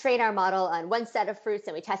 we train our model on one set of fruits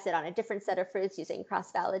and we test it on a different set of fruits using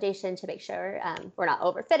cross-validation to make sure we're not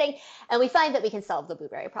overfitting. And we find that we can solve the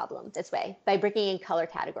blueberry problem this way by bringing in color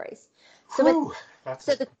categories. So that's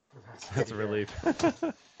a relief.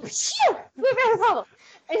 Blueberry problem.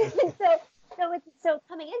 So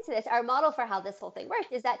coming into this, our model for how this whole thing works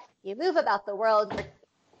is that you move about the world, you're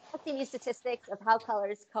collecting these statistics of how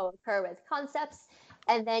colors co-occur with concepts,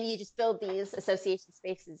 and then you just build these association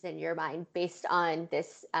spaces in your mind based on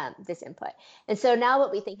this input. And so now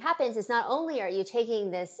what we think happens is not only are you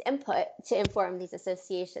taking this input to inform these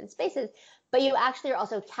association spaces, but you actually are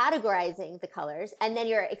also categorizing the colors, and then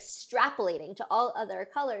you're extrapolating to all other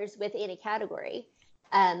colors within a category.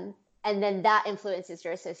 And then that influences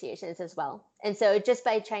your associations as well. And so just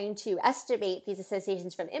by trying to estimate these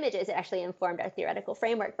associations from images, it actually informed our theoretical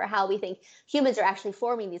framework for how we think humans are actually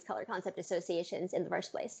forming these color concept associations in the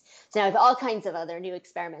first place. So now we have all kinds of other new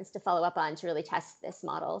experiments to follow up on to really test this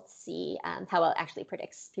model to see how well it actually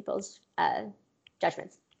predicts people's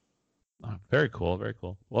judgments. Oh, very cool, very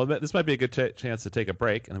cool. Well, this might be a good chance to take a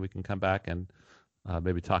break, and then we can come back and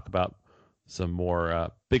maybe talk about some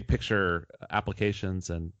more big picture applications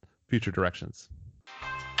and future directions.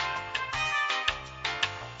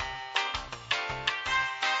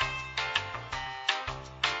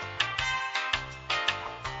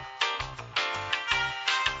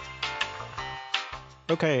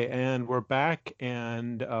 Okay, and we're back,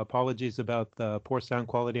 and apologies about the poor sound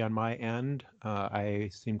quality on my end. I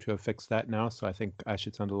seem to have fixed that now, so I think I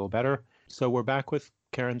should sound a little better. So we're back with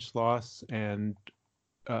Karen Schloss, and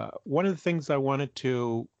one of the things I wanted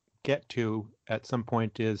to get to at some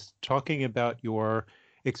point is talking about your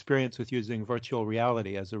experience with using virtual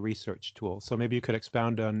reality as a research tool. So maybe you could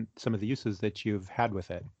expound on some of the uses that you've had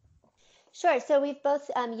with it. Sure. So we've both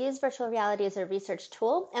used virtual reality as a research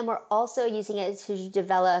tool, and we're also using it to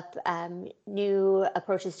develop new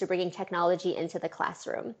approaches to bringing technology into the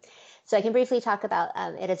classroom. So I can briefly talk about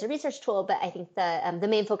it as a research tool, but I think the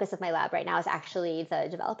main focus of my lab right now is actually the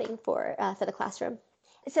developing for the classroom.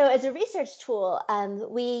 So as a research tool,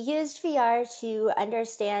 we used VR to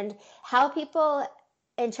understand how people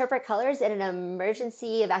interpret colors in an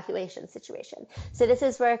emergency evacuation situation. So this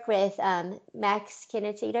is work with Max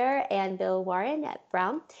Kinneteter and Bill Warren at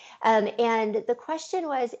Brown. And the question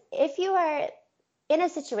was, if you are in a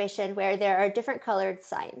situation where there are different colored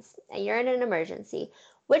signs and you're in an emergency,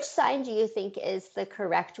 which sign do you think is the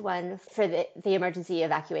correct one for the emergency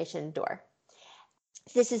evacuation door?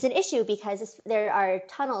 This is an issue because there are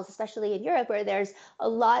tunnels, especially in Europe, where there's a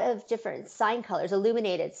lot of different sign colors,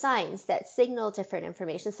 illuminated signs that signal different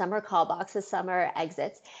information. Some are call boxes, some are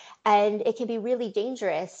exits, and it can be really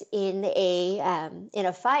dangerous in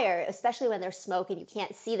a fire, especially when there's smoke and you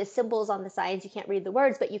can't see the symbols on the signs, you can't read the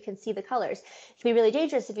words, but you can see the colors. It can be really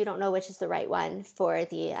dangerous if you don't know which is the right one for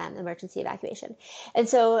the emergency evacuation. And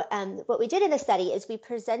so what we did in the study is we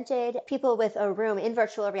presented people with a room in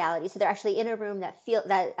virtual reality, so they're actually in a room that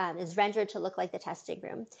is rendered to look like the testing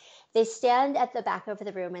room. They stand at the back of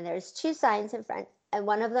the room, and there's two signs in front, and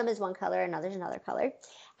one of them is one color, another's another color.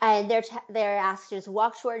 And they're asked to just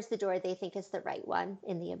walk towards the door they think is the right one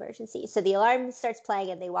in the emergency. So the alarm starts playing,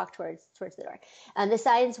 and they walk towards the door. The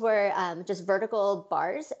signs were just vertical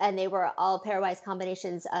bars, and they were all pairwise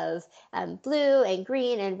combinations of blue and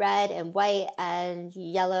green and red and white and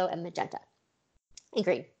yellow and magenta and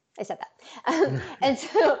green. I said that. And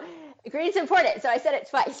so green's important, so I said it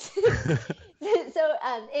twice. So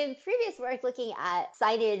in previous work looking at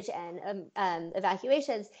signage and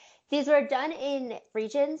evacuations, these were done in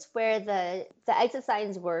regions where the exit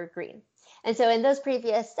signs were green. And so in those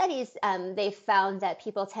previous studies, they found that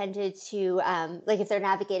people tended to, like if they're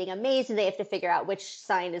navigating a maze and they have to figure out which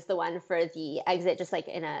sign is the one for the exit, just like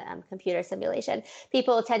in a computer simulation,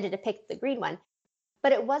 people tended to pick the green one.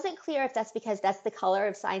 But it wasn't clear if that's because that's the color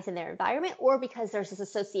of signs in their environment or because there's this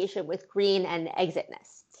association with green and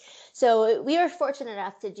exitness. So we were fortunate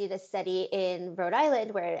enough to do this study in Rhode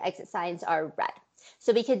Island where exit signs are red.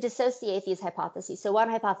 So we could dissociate these hypotheses. So one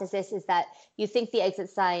hypothesis is that you think the exit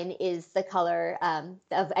sign is the color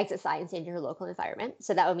of exit signs in your local environment.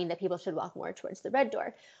 So that would mean that people should walk more towards the red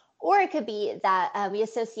door. Or it could be that we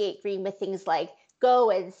associate green with things like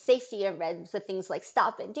go and safety, and red with things like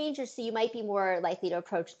stop and danger. So you might be more likely to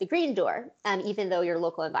approach the green door, even though your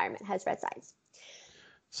local environment has red signs.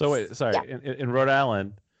 So wait, sorry, Yeah. in Rhode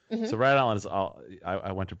Island, Mm-hmm. so Rhode Island is all.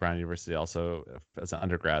 I went to Brown University also as an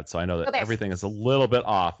undergrad, so I know that Okay. everything is a little bit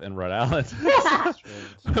off in Rhode Island.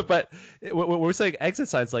 But we're saying exit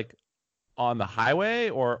signs like on the highway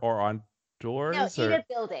or on doors No, in or a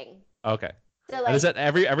building. Okay. So And like, is that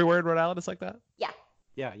everywhere in Rhode Island is like that? yeah.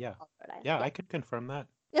 Yeah. All Rhode Island. Yeah, I could confirm that.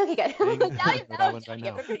 Okay, good. Being Now you Rhode know, Island, I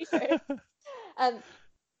know. we're pretty sure.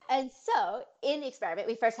 And so in the experiment,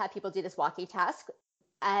 we first had people do this walking task,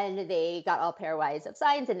 and they got all pairwise of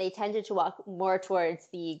signs, and they tended to walk more towards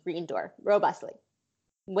the green door robustly,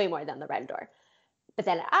 way more than the red door. But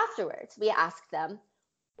then afterwards, we asked them,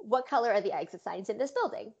 what color are the exit signs in this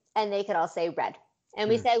building? And they could all say red. And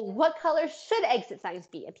we said, what color should exit signs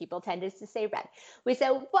be? And people tended to say red. We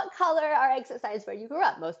said, what color are exit signs where you grew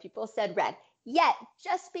up? Most people said red. Yet,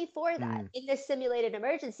 just before that, in this simulated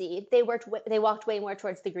emergency, they walked way more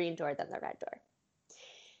towards the green door than the red door.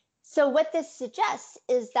 So what this suggests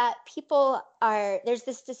is that there's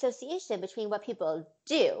this dissociation between what people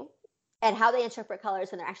do and how they interpret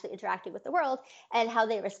colors when they're actually interacting with the world and how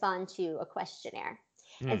they respond to a questionnaire.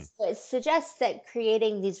 And so it suggests that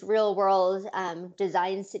creating these real world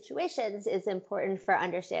design situations is important for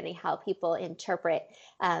understanding how people interpret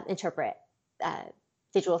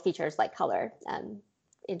visual features like color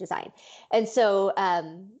in design. And so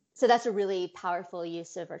that's a really powerful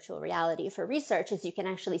use of virtual reality for research, is you can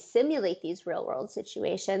actually simulate these real world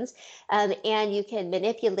situations, and you can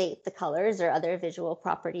manipulate the colors or other visual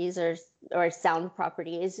properties or sound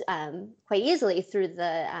properties quite easily through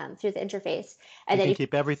the interface. And you then can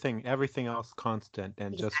keep everything else constant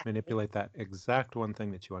and just manipulate that exact one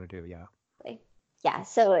thing that you want to do. Yeah. Yeah.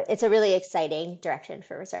 So it's a really exciting direction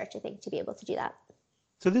for research, I think, to be able to do that.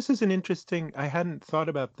 So this is an interesting, I hadn't thought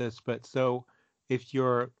about this, but so if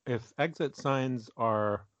exit signs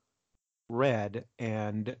are red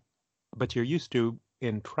but you're used to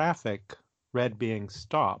in traffic, red being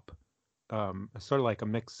stop, sort of like a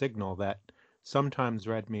mixed signal that sometimes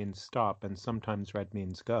red means stop and sometimes red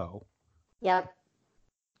means go. Yep.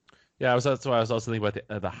 Yeah, that's why I was also thinking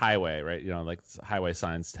about the highway, right? Like highway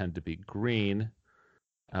signs tend to be green,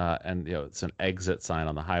 and it's an exit sign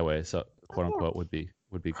on the highway, so quote unquote would be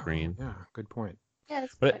green. Yeah, good point. Yeah,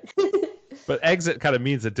 that's But but exit kind of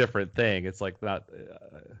means a different thing. It's like not.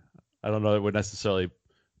 I don't know. It would necessarily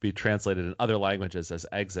be translated in other languages as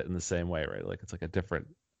exit in the same way, right? Like it's like a different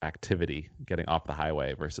activity getting off the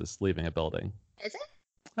highway versus leaving a building. Is it?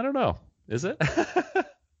 I don't know. Is it?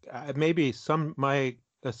 Maybe my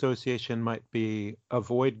association might be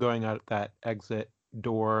avoid going out that exit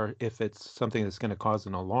door if it's something that's going to cause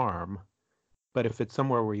an alarm. But if it's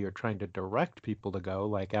somewhere where you're trying to direct people to go,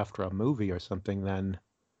 like after a movie or something, then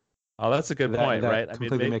Oh, that's a good point, that right?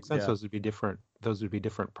 completely makes sense. Yeah. Those would be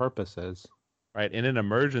different purposes. Right. In an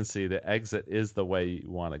emergency, the exit is the way you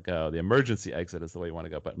want to go. The emergency exit is the way you want to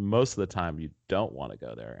go. But most of the time, you don't want to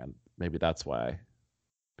go there. And maybe that's why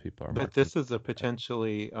people are. But this is a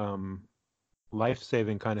potentially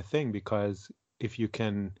life-saving kind of thing, because if you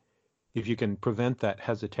can prevent that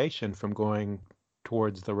hesitation from going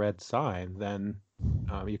towards the red sign, then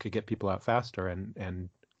you could get people out faster and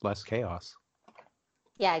less chaos.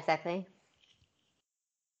 Yeah, exactly.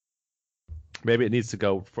 Maybe it needs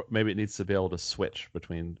to maybe it needs to be able to switch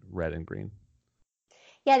between red and green.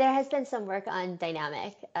 Yeah, there has been some work on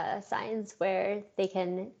dynamic signs where they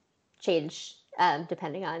can change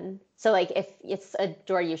depending on. So, like if it's a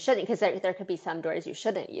door you shouldn't, because there could be some doors you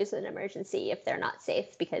shouldn't use in an emergency if they're not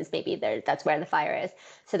safe, because maybe that's where the fire is.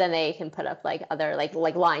 So then they can put up like other like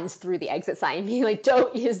lines through the exit sign, being like,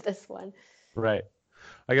 don't use this one. Right.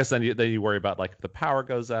 I guess then you worry about like if the power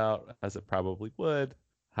goes out, as it probably would.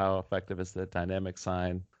 How effective is the dynamic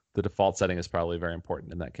sign? The default setting is probably very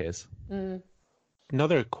important in that case. Mm.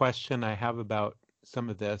 Another question I have about some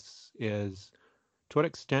of this is, to what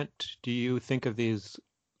extent do you think of these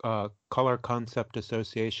color concept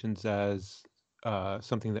associations as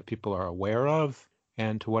something that people are aware of?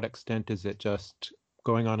 And to what extent is it just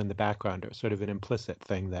going on in the background, or sort of an implicit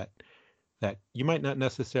thing that you might not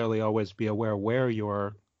necessarily always be aware where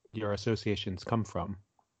your associations come from?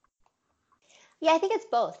 Yeah, I think it's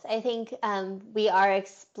both. I think we are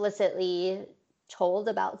explicitly told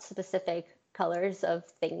about specific colors of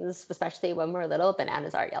things, especially when we're little.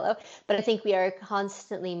 Bananas are yellow. But I think we are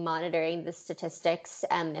constantly monitoring the statistics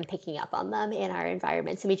and picking up on them in our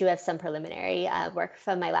environments. And we do have some preliminary work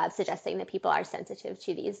from my lab suggesting that people are sensitive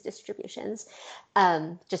to these distributions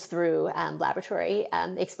just through laboratory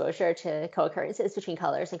exposure to co-occurrences between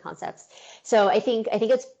colors and concepts. So I think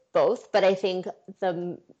it's both, but I think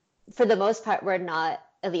for the most part, we're not,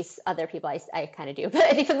 at least other people, I kind of do, but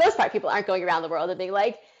I think for the most part, people aren't going around the world and being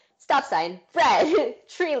like, stop sign, red,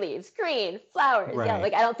 tree leaves, green, flowers. Right, Yeah,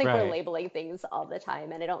 like I don't think right. we're labeling things all the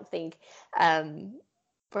time. And I don't think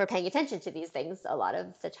we're paying attention to these things a lot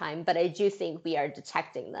of the time, but I do think we are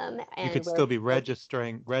detecting them. And You could still be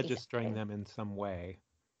registering Exactly. them in some way.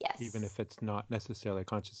 Yes. Even if it's not necessarily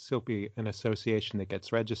conscious, still be an association that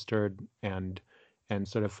gets registered and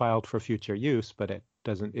sort of filed for future use, but it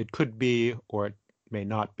could be, or it may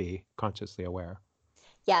not be, consciously aware.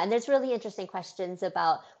 Yeah, and there's really interesting questions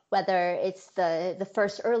about whether it's the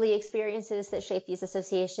first early experiences that shape these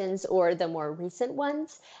associations or the more recent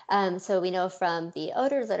ones. So we know from the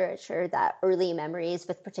odor literature that early memories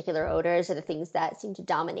with particular odors are the things that seem to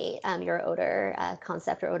dominate your odor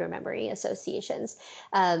concept or odor memory associations.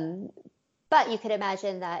 But you could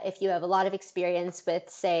imagine that if you have a lot of experience with,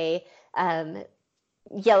 say,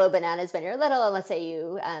 yellow bananas when you're little, and let's say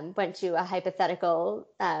you went to a hypothetical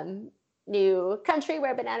new country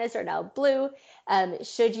where bananas are now blue,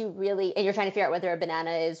 should you really, and you're trying to figure out whether a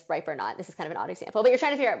banana is ripe or not. This is kind of an odd example, but you're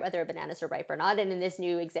trying to figure out whether bananas are ripe or not. And in this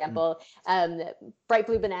new example, bright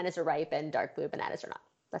blue bananas are ripe and dark blue bananas are not,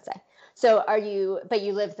 let's say. So but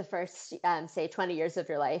you lived the first, say 20 years of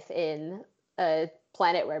your life in a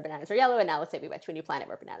planet where bananas are yellow, and now let's say we went to a new planet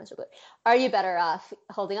where bananas are blue. Are you better off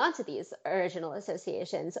holding on to these original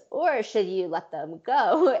associations, or should you let them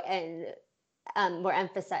go and more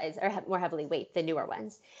emphasize or more heavily weight the newer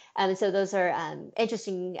ones. So those are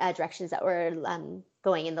interesting directions that we're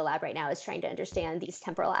going in the lab right now, is trying to understand these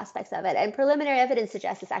temporal aspects of it. And preliminary evidence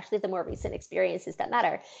suggests it's actually the more recent experiences that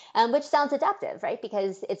matter, which sounds adaptive, right?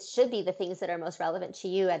 Because it should be the things that are most relevant to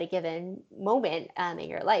you at a given moment in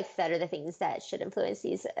your life that are the things that should influence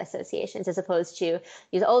these associations, as opposed to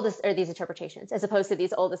these interpretations, as opposed to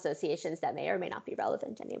these old associations that may or may not be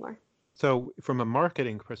relevant anymore. So from a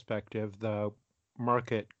marketing perspective, the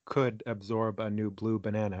market could absorb a new blue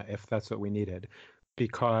banana if that's what we needed,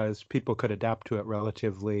 because people could adapt to it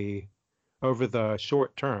relatively over the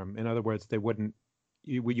short term. In other words,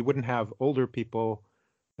 you wouldn't have older people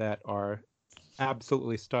that are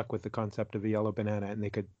absolutely stuck with the concept of a yellow banana and they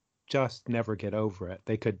could just never get over it.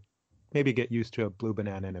 They could maybe get used to a blue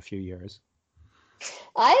banana in a few years.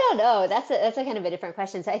 I don't know. That's a kind of a different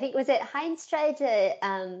question. So I think, was it Heinz tried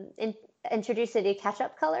to introduce a new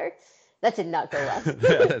ketchup color? That did not go well.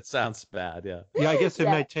 Yeah, that sounds bad. Yeah. Yeah, I guess it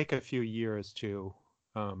Yeah. might take a few years to.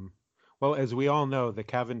 Well, as we all know, the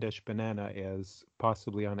Cavendish banana is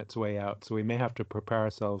possibly on its way out, so we may have to prepare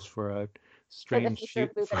ourselves for a strange, future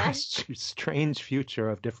of blue bananas. strange future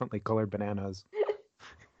of differently colored bananas.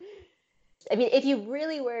 I mean, if you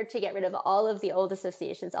really were to get rid of all of the old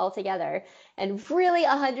associations altogether and really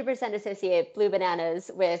 100% associate blue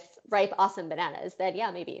bananas with ripe, awesome bananas, then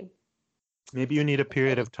yeah, maybe. Maybe you need a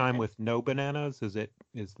period of time with no bananas. Is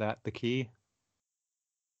that the key?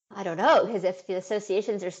 I don't know, because if the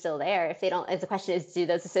associations are still there, if the question is, do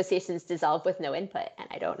those associations dissolve with no input? And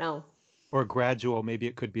I don't know. Or maybe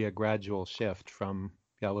it could be a gradual shift from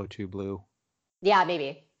yellow to blue. Yeah,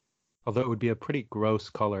 maybe. Although it would be a pretty gross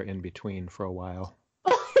color in between for a while.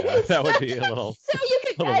 Yeah, that would be a little. So you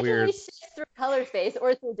could little gradually weird. shift through color space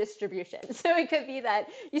or through distribution. So it could be that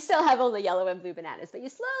you still have only yellow and blue bananas, but you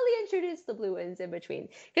slowly introduce the blue ones in between.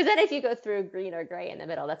 Because then if you go through green or gray in the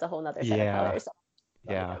middle, that's a whole other set of colors. So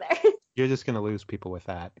Yeah. there. You're just going to lose people with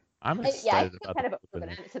that. I'm Yeah, I excited think about kind the of over blue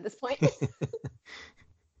bananas. bananas at this point.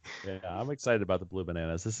 Yeah, I'm excited about the blue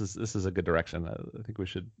bananas. This is a good direction. I think we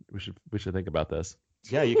should think about this.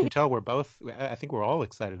 Yeah, you can tell I think we're all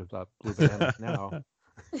excited about blue bananas now.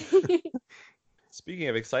 Speaking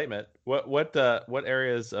of excitement, what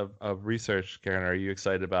areas of research, Karen, are you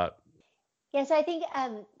excited about? Yeah, so I think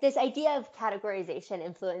this idea of categorization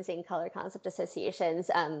influencing color concept associations,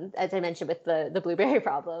 as I mentioned with the blueberry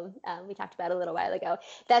problem we talked about a little while ago,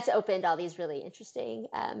 that's opened all these really interesting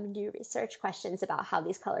new research questions about how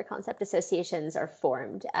these color concept associations are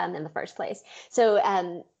formed in the first place. So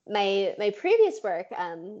my previous work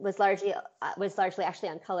was largely actually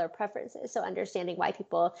on color preferences, so understanding why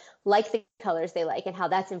people like the colors they like and how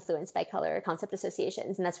that's influenced by color concept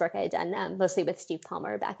associations. And that's work I had done mostly with Steve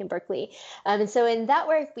Palmer back in Berkeley. And so in that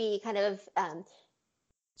work, we kind of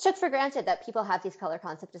took for granted that people have these color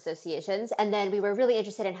concept associations. And then we were really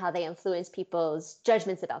interested in how they influence people's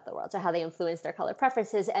judgments about the world, so how they influence their color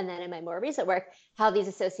preferences. And then in my more recent work, how these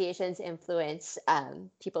associations influence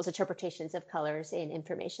people's interpretations of colors in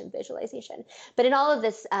information visualization. But in all of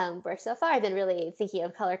this work so far, I've been really thinking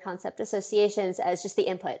of color concept associations as just the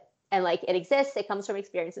input. And like, it exists, it comes from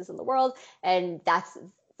experiences in the world, and that's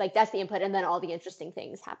the input, and then all the interesting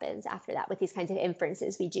things happens after that with these kinds of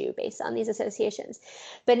inferences we do based on these associations.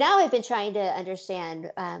 But now I've been trying to understand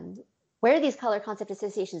where these color concept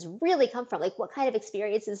associations really come from. Like, what kind of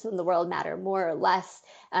experiences in the world matter more or less?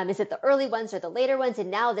 Is it the early ones or the later ones? And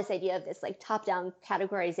now this idea of this like top-down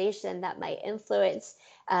categorization that might influence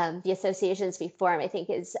the associations we form, I think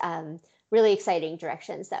is really exciting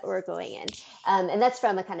directions that we're going in. And that's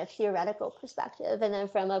from a kind of theoretical perspective. And then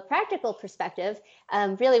from a practical perspective,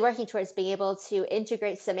 really working towards being able to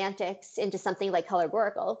integrate semantics into something like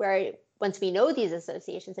color-oracle, where once we know these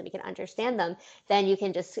associations and we can understand them, then you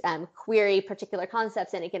can just query particular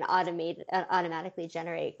concepts and it can automatically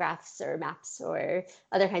generate graphs or maps or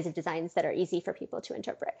other kinds of designs that are easy for people to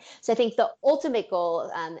interpret. So I think the ultimate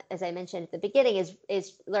goal, as I mentioned at the beginning,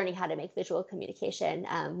 is learning how to make visual communication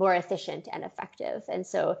more efficient and effective. And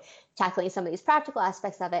so tackling some of these practical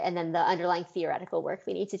aspects of it, and then the underlying theoretical work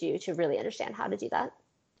we need to do to really understand how to do that.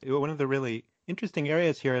 One of the really interesting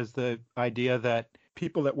areas here is the idea that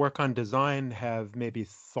people that work on design have maybe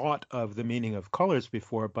thought of the meaning of colors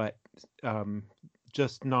before, but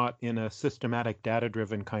just not in a systematic,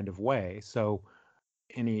 data-driven kind of way. So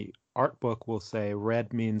any art book will say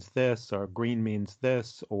red means this, or green means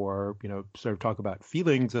this, or sort of talk about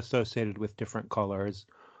feelings associated with different colors,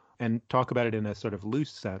 and talk about it in a sort of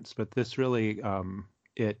loose sense. But this really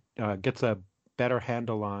gets a better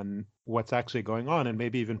handle on what's actually going on, and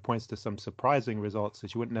maybe even points to some surprising results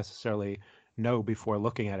that you wouldn't necessarily know before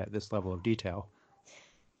looking at it at this level of detail.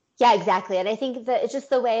 Yeah, exactly. And I think that it's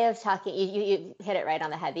just the way of talking. You hit it right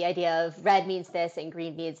on the head. The idea of red means this and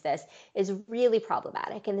green means this is really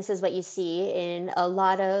problematic. And this is what you see in a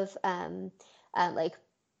lot of like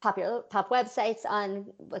popular pop websites on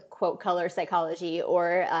like, quote color psychology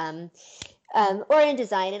or in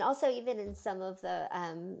design, and also even in some of the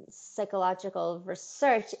psychological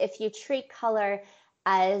research. If you treat color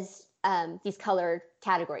as these color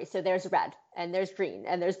categories, so there's red and there's green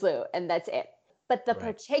and there's blue, and that's it. But the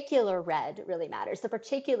Right. particular red really matters. The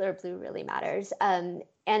particular blue really matters. And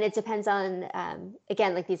it depends on,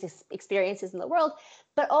 again, like these experiences in the world,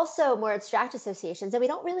 but also more abstract associations. And we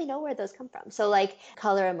don't really know where those come from. So like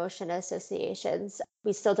color emotion associations,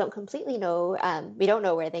 we still don't completely know. We don't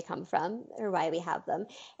know where they come from or why we have them.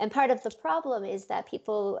 And part of the problem is that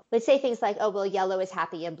people would say things like, oh, well, yellow is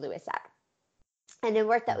happy and blue is sad. And in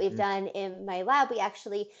work that we've done in my lab, we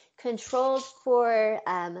actually controlled for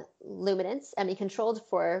luminance, and we controlled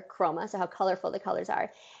for chroma, so how colorful the colors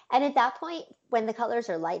are. And at that point, when the colors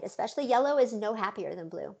are light, especially yellow is no happier than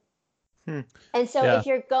blue. And so Yeah. if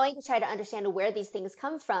you're going to try to understand where these things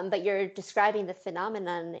come from, but you're describing the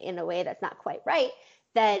phenomenon in a way that's not quite right,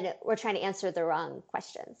 then we're trying to answer the wrong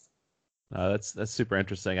questions. That's super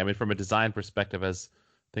interesting. I mean, from a design perspective, as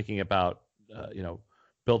thinking about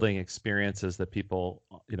building experiences that people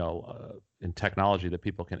in technology that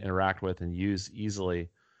people can interact with and use easily,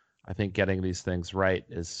 I think getting these things right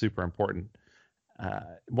is super important.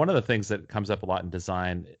 One of the things that comes up a lot in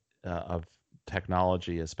design of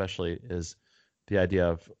technology, especially, is the idea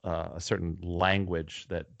of a certain language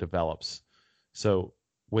that develops. So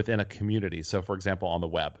within a community, so for example, on the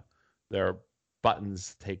web, there are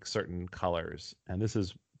buttons take certain colors, and this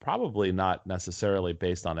is probably not necessarily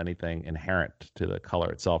based on anything inherent to the color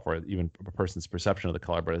itself or even a person's perception of the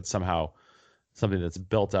color, but it's somehow something that's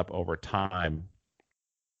built up over time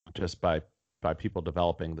just by people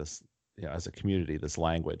developing this, as a community, this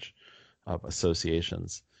language of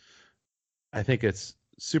associations. I think it's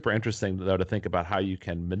super interesting, though, to think about how you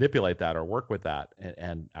can manipulate that or work with that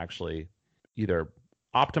and actually either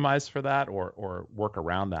optimize for that or work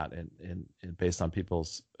around that and based on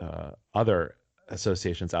people's other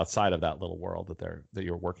associations outside of that little world that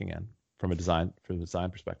you're working in from a design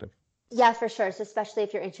perspective. Yeah, for sure. So especially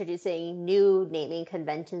if you're introducing new naming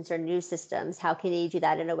conventions or new systems, how can you do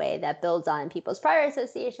that in a way that builds on people's prior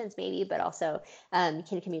associations, maybe, but also can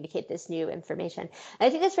communicate this new information? And I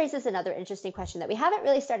think this raises another interesting question that we haven't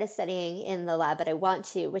really started studying in the lab, but I want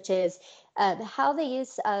to, which is how the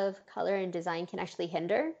use of color in design can actually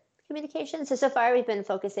hinder communication. So far we've been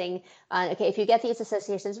focusing on, okay, if you get these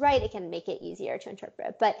associations right, it can make it easier to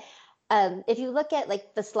interpret. But if you look at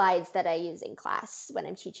like the slides that I use in class when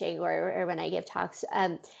I'm teaching or when I give talks,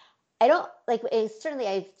 I don't like, certainly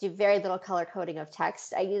I do very little color coding of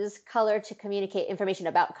text. I use color to communicate information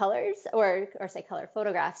about colors or say color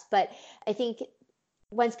photographs. But I think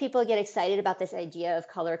once people get excited about this idea of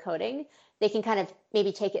color coding, they can kind of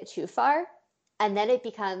maybe take it too far. And then it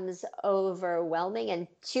becomes overwhelming and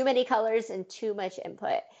too many colors and too much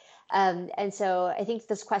input. And so I think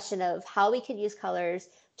this question of how we can use colors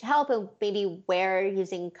to help and maybe where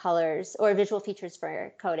using colors or visual features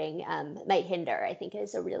for coding might hinder, I think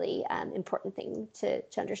is a really important thing to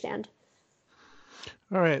understand.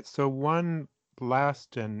 All right. So one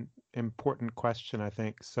last and important question, I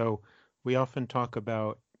think. So we often talk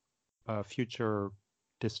about future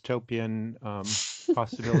dystopian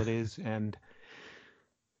possibilities, and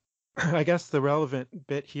I guess the relevant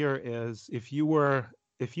bit here is if you were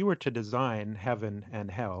to design heaven and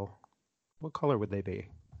hell, what color would they be?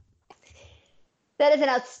 That is an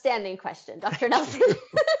outstanding question, Dr. Nelson.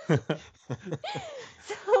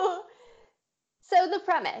 So the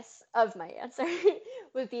premise of my answer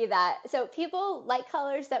would be that, so people like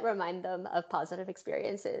colors that remind them of positive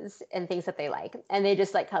experiences and things that they like, and they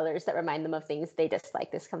just like colors that remind them of things they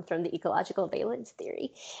dislike. This comes from the ecological valence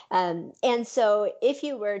theory. And so if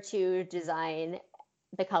you were to design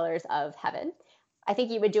the colors of heaven, I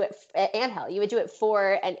think you would do it, and hell, you would do it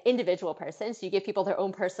for an individual person. So you give people their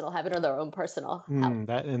own personal heaven or their own personal hell.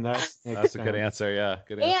 That's a good answer. Yeah,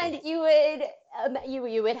 good answer. And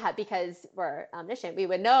you would have, because we're omniscient, we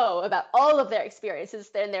would know about all of their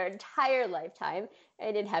experiences in their entire lifetime.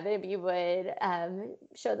 And in heaven, we would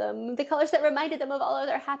show them the colors that reminded them of all of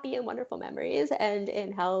their happy and wonderful memories. And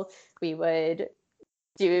in hell, we would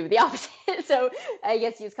do the opposite. So I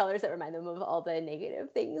guess use colors that remind them of all the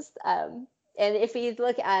negative things. And if we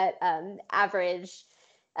look at average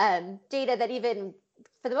data that even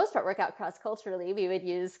for the most part work out cross-culturally, we would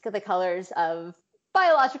use the colors of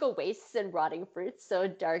biological wastes and rotting fruits, so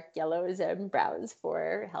dark yellows and browns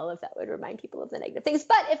for hell, if that would remind people of the negative things.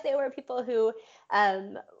 But if they were people who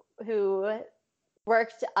who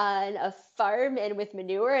worked on a farm and with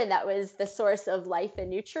manure, and that was the source of life and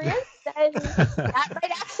nutrients, then that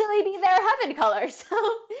might actually be their heaven color. So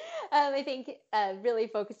I think really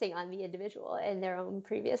focusing on the individual and their own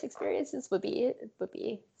previous experiences would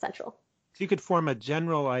be central. So you could form a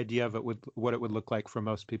general idea of what it would look like for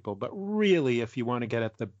most people, but really, if you want to get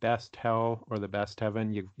at the best hell or the best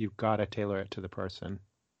heaven, you've got to tailor it to the person.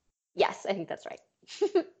 Yes, I think that's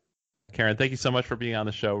right. Karen, thank you so much for being on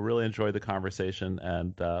the show. Really enjoyed the conversation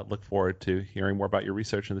and look forward to hearing more about your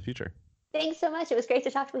research in the future. Thanks so much. It was great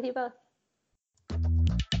to talk with you both.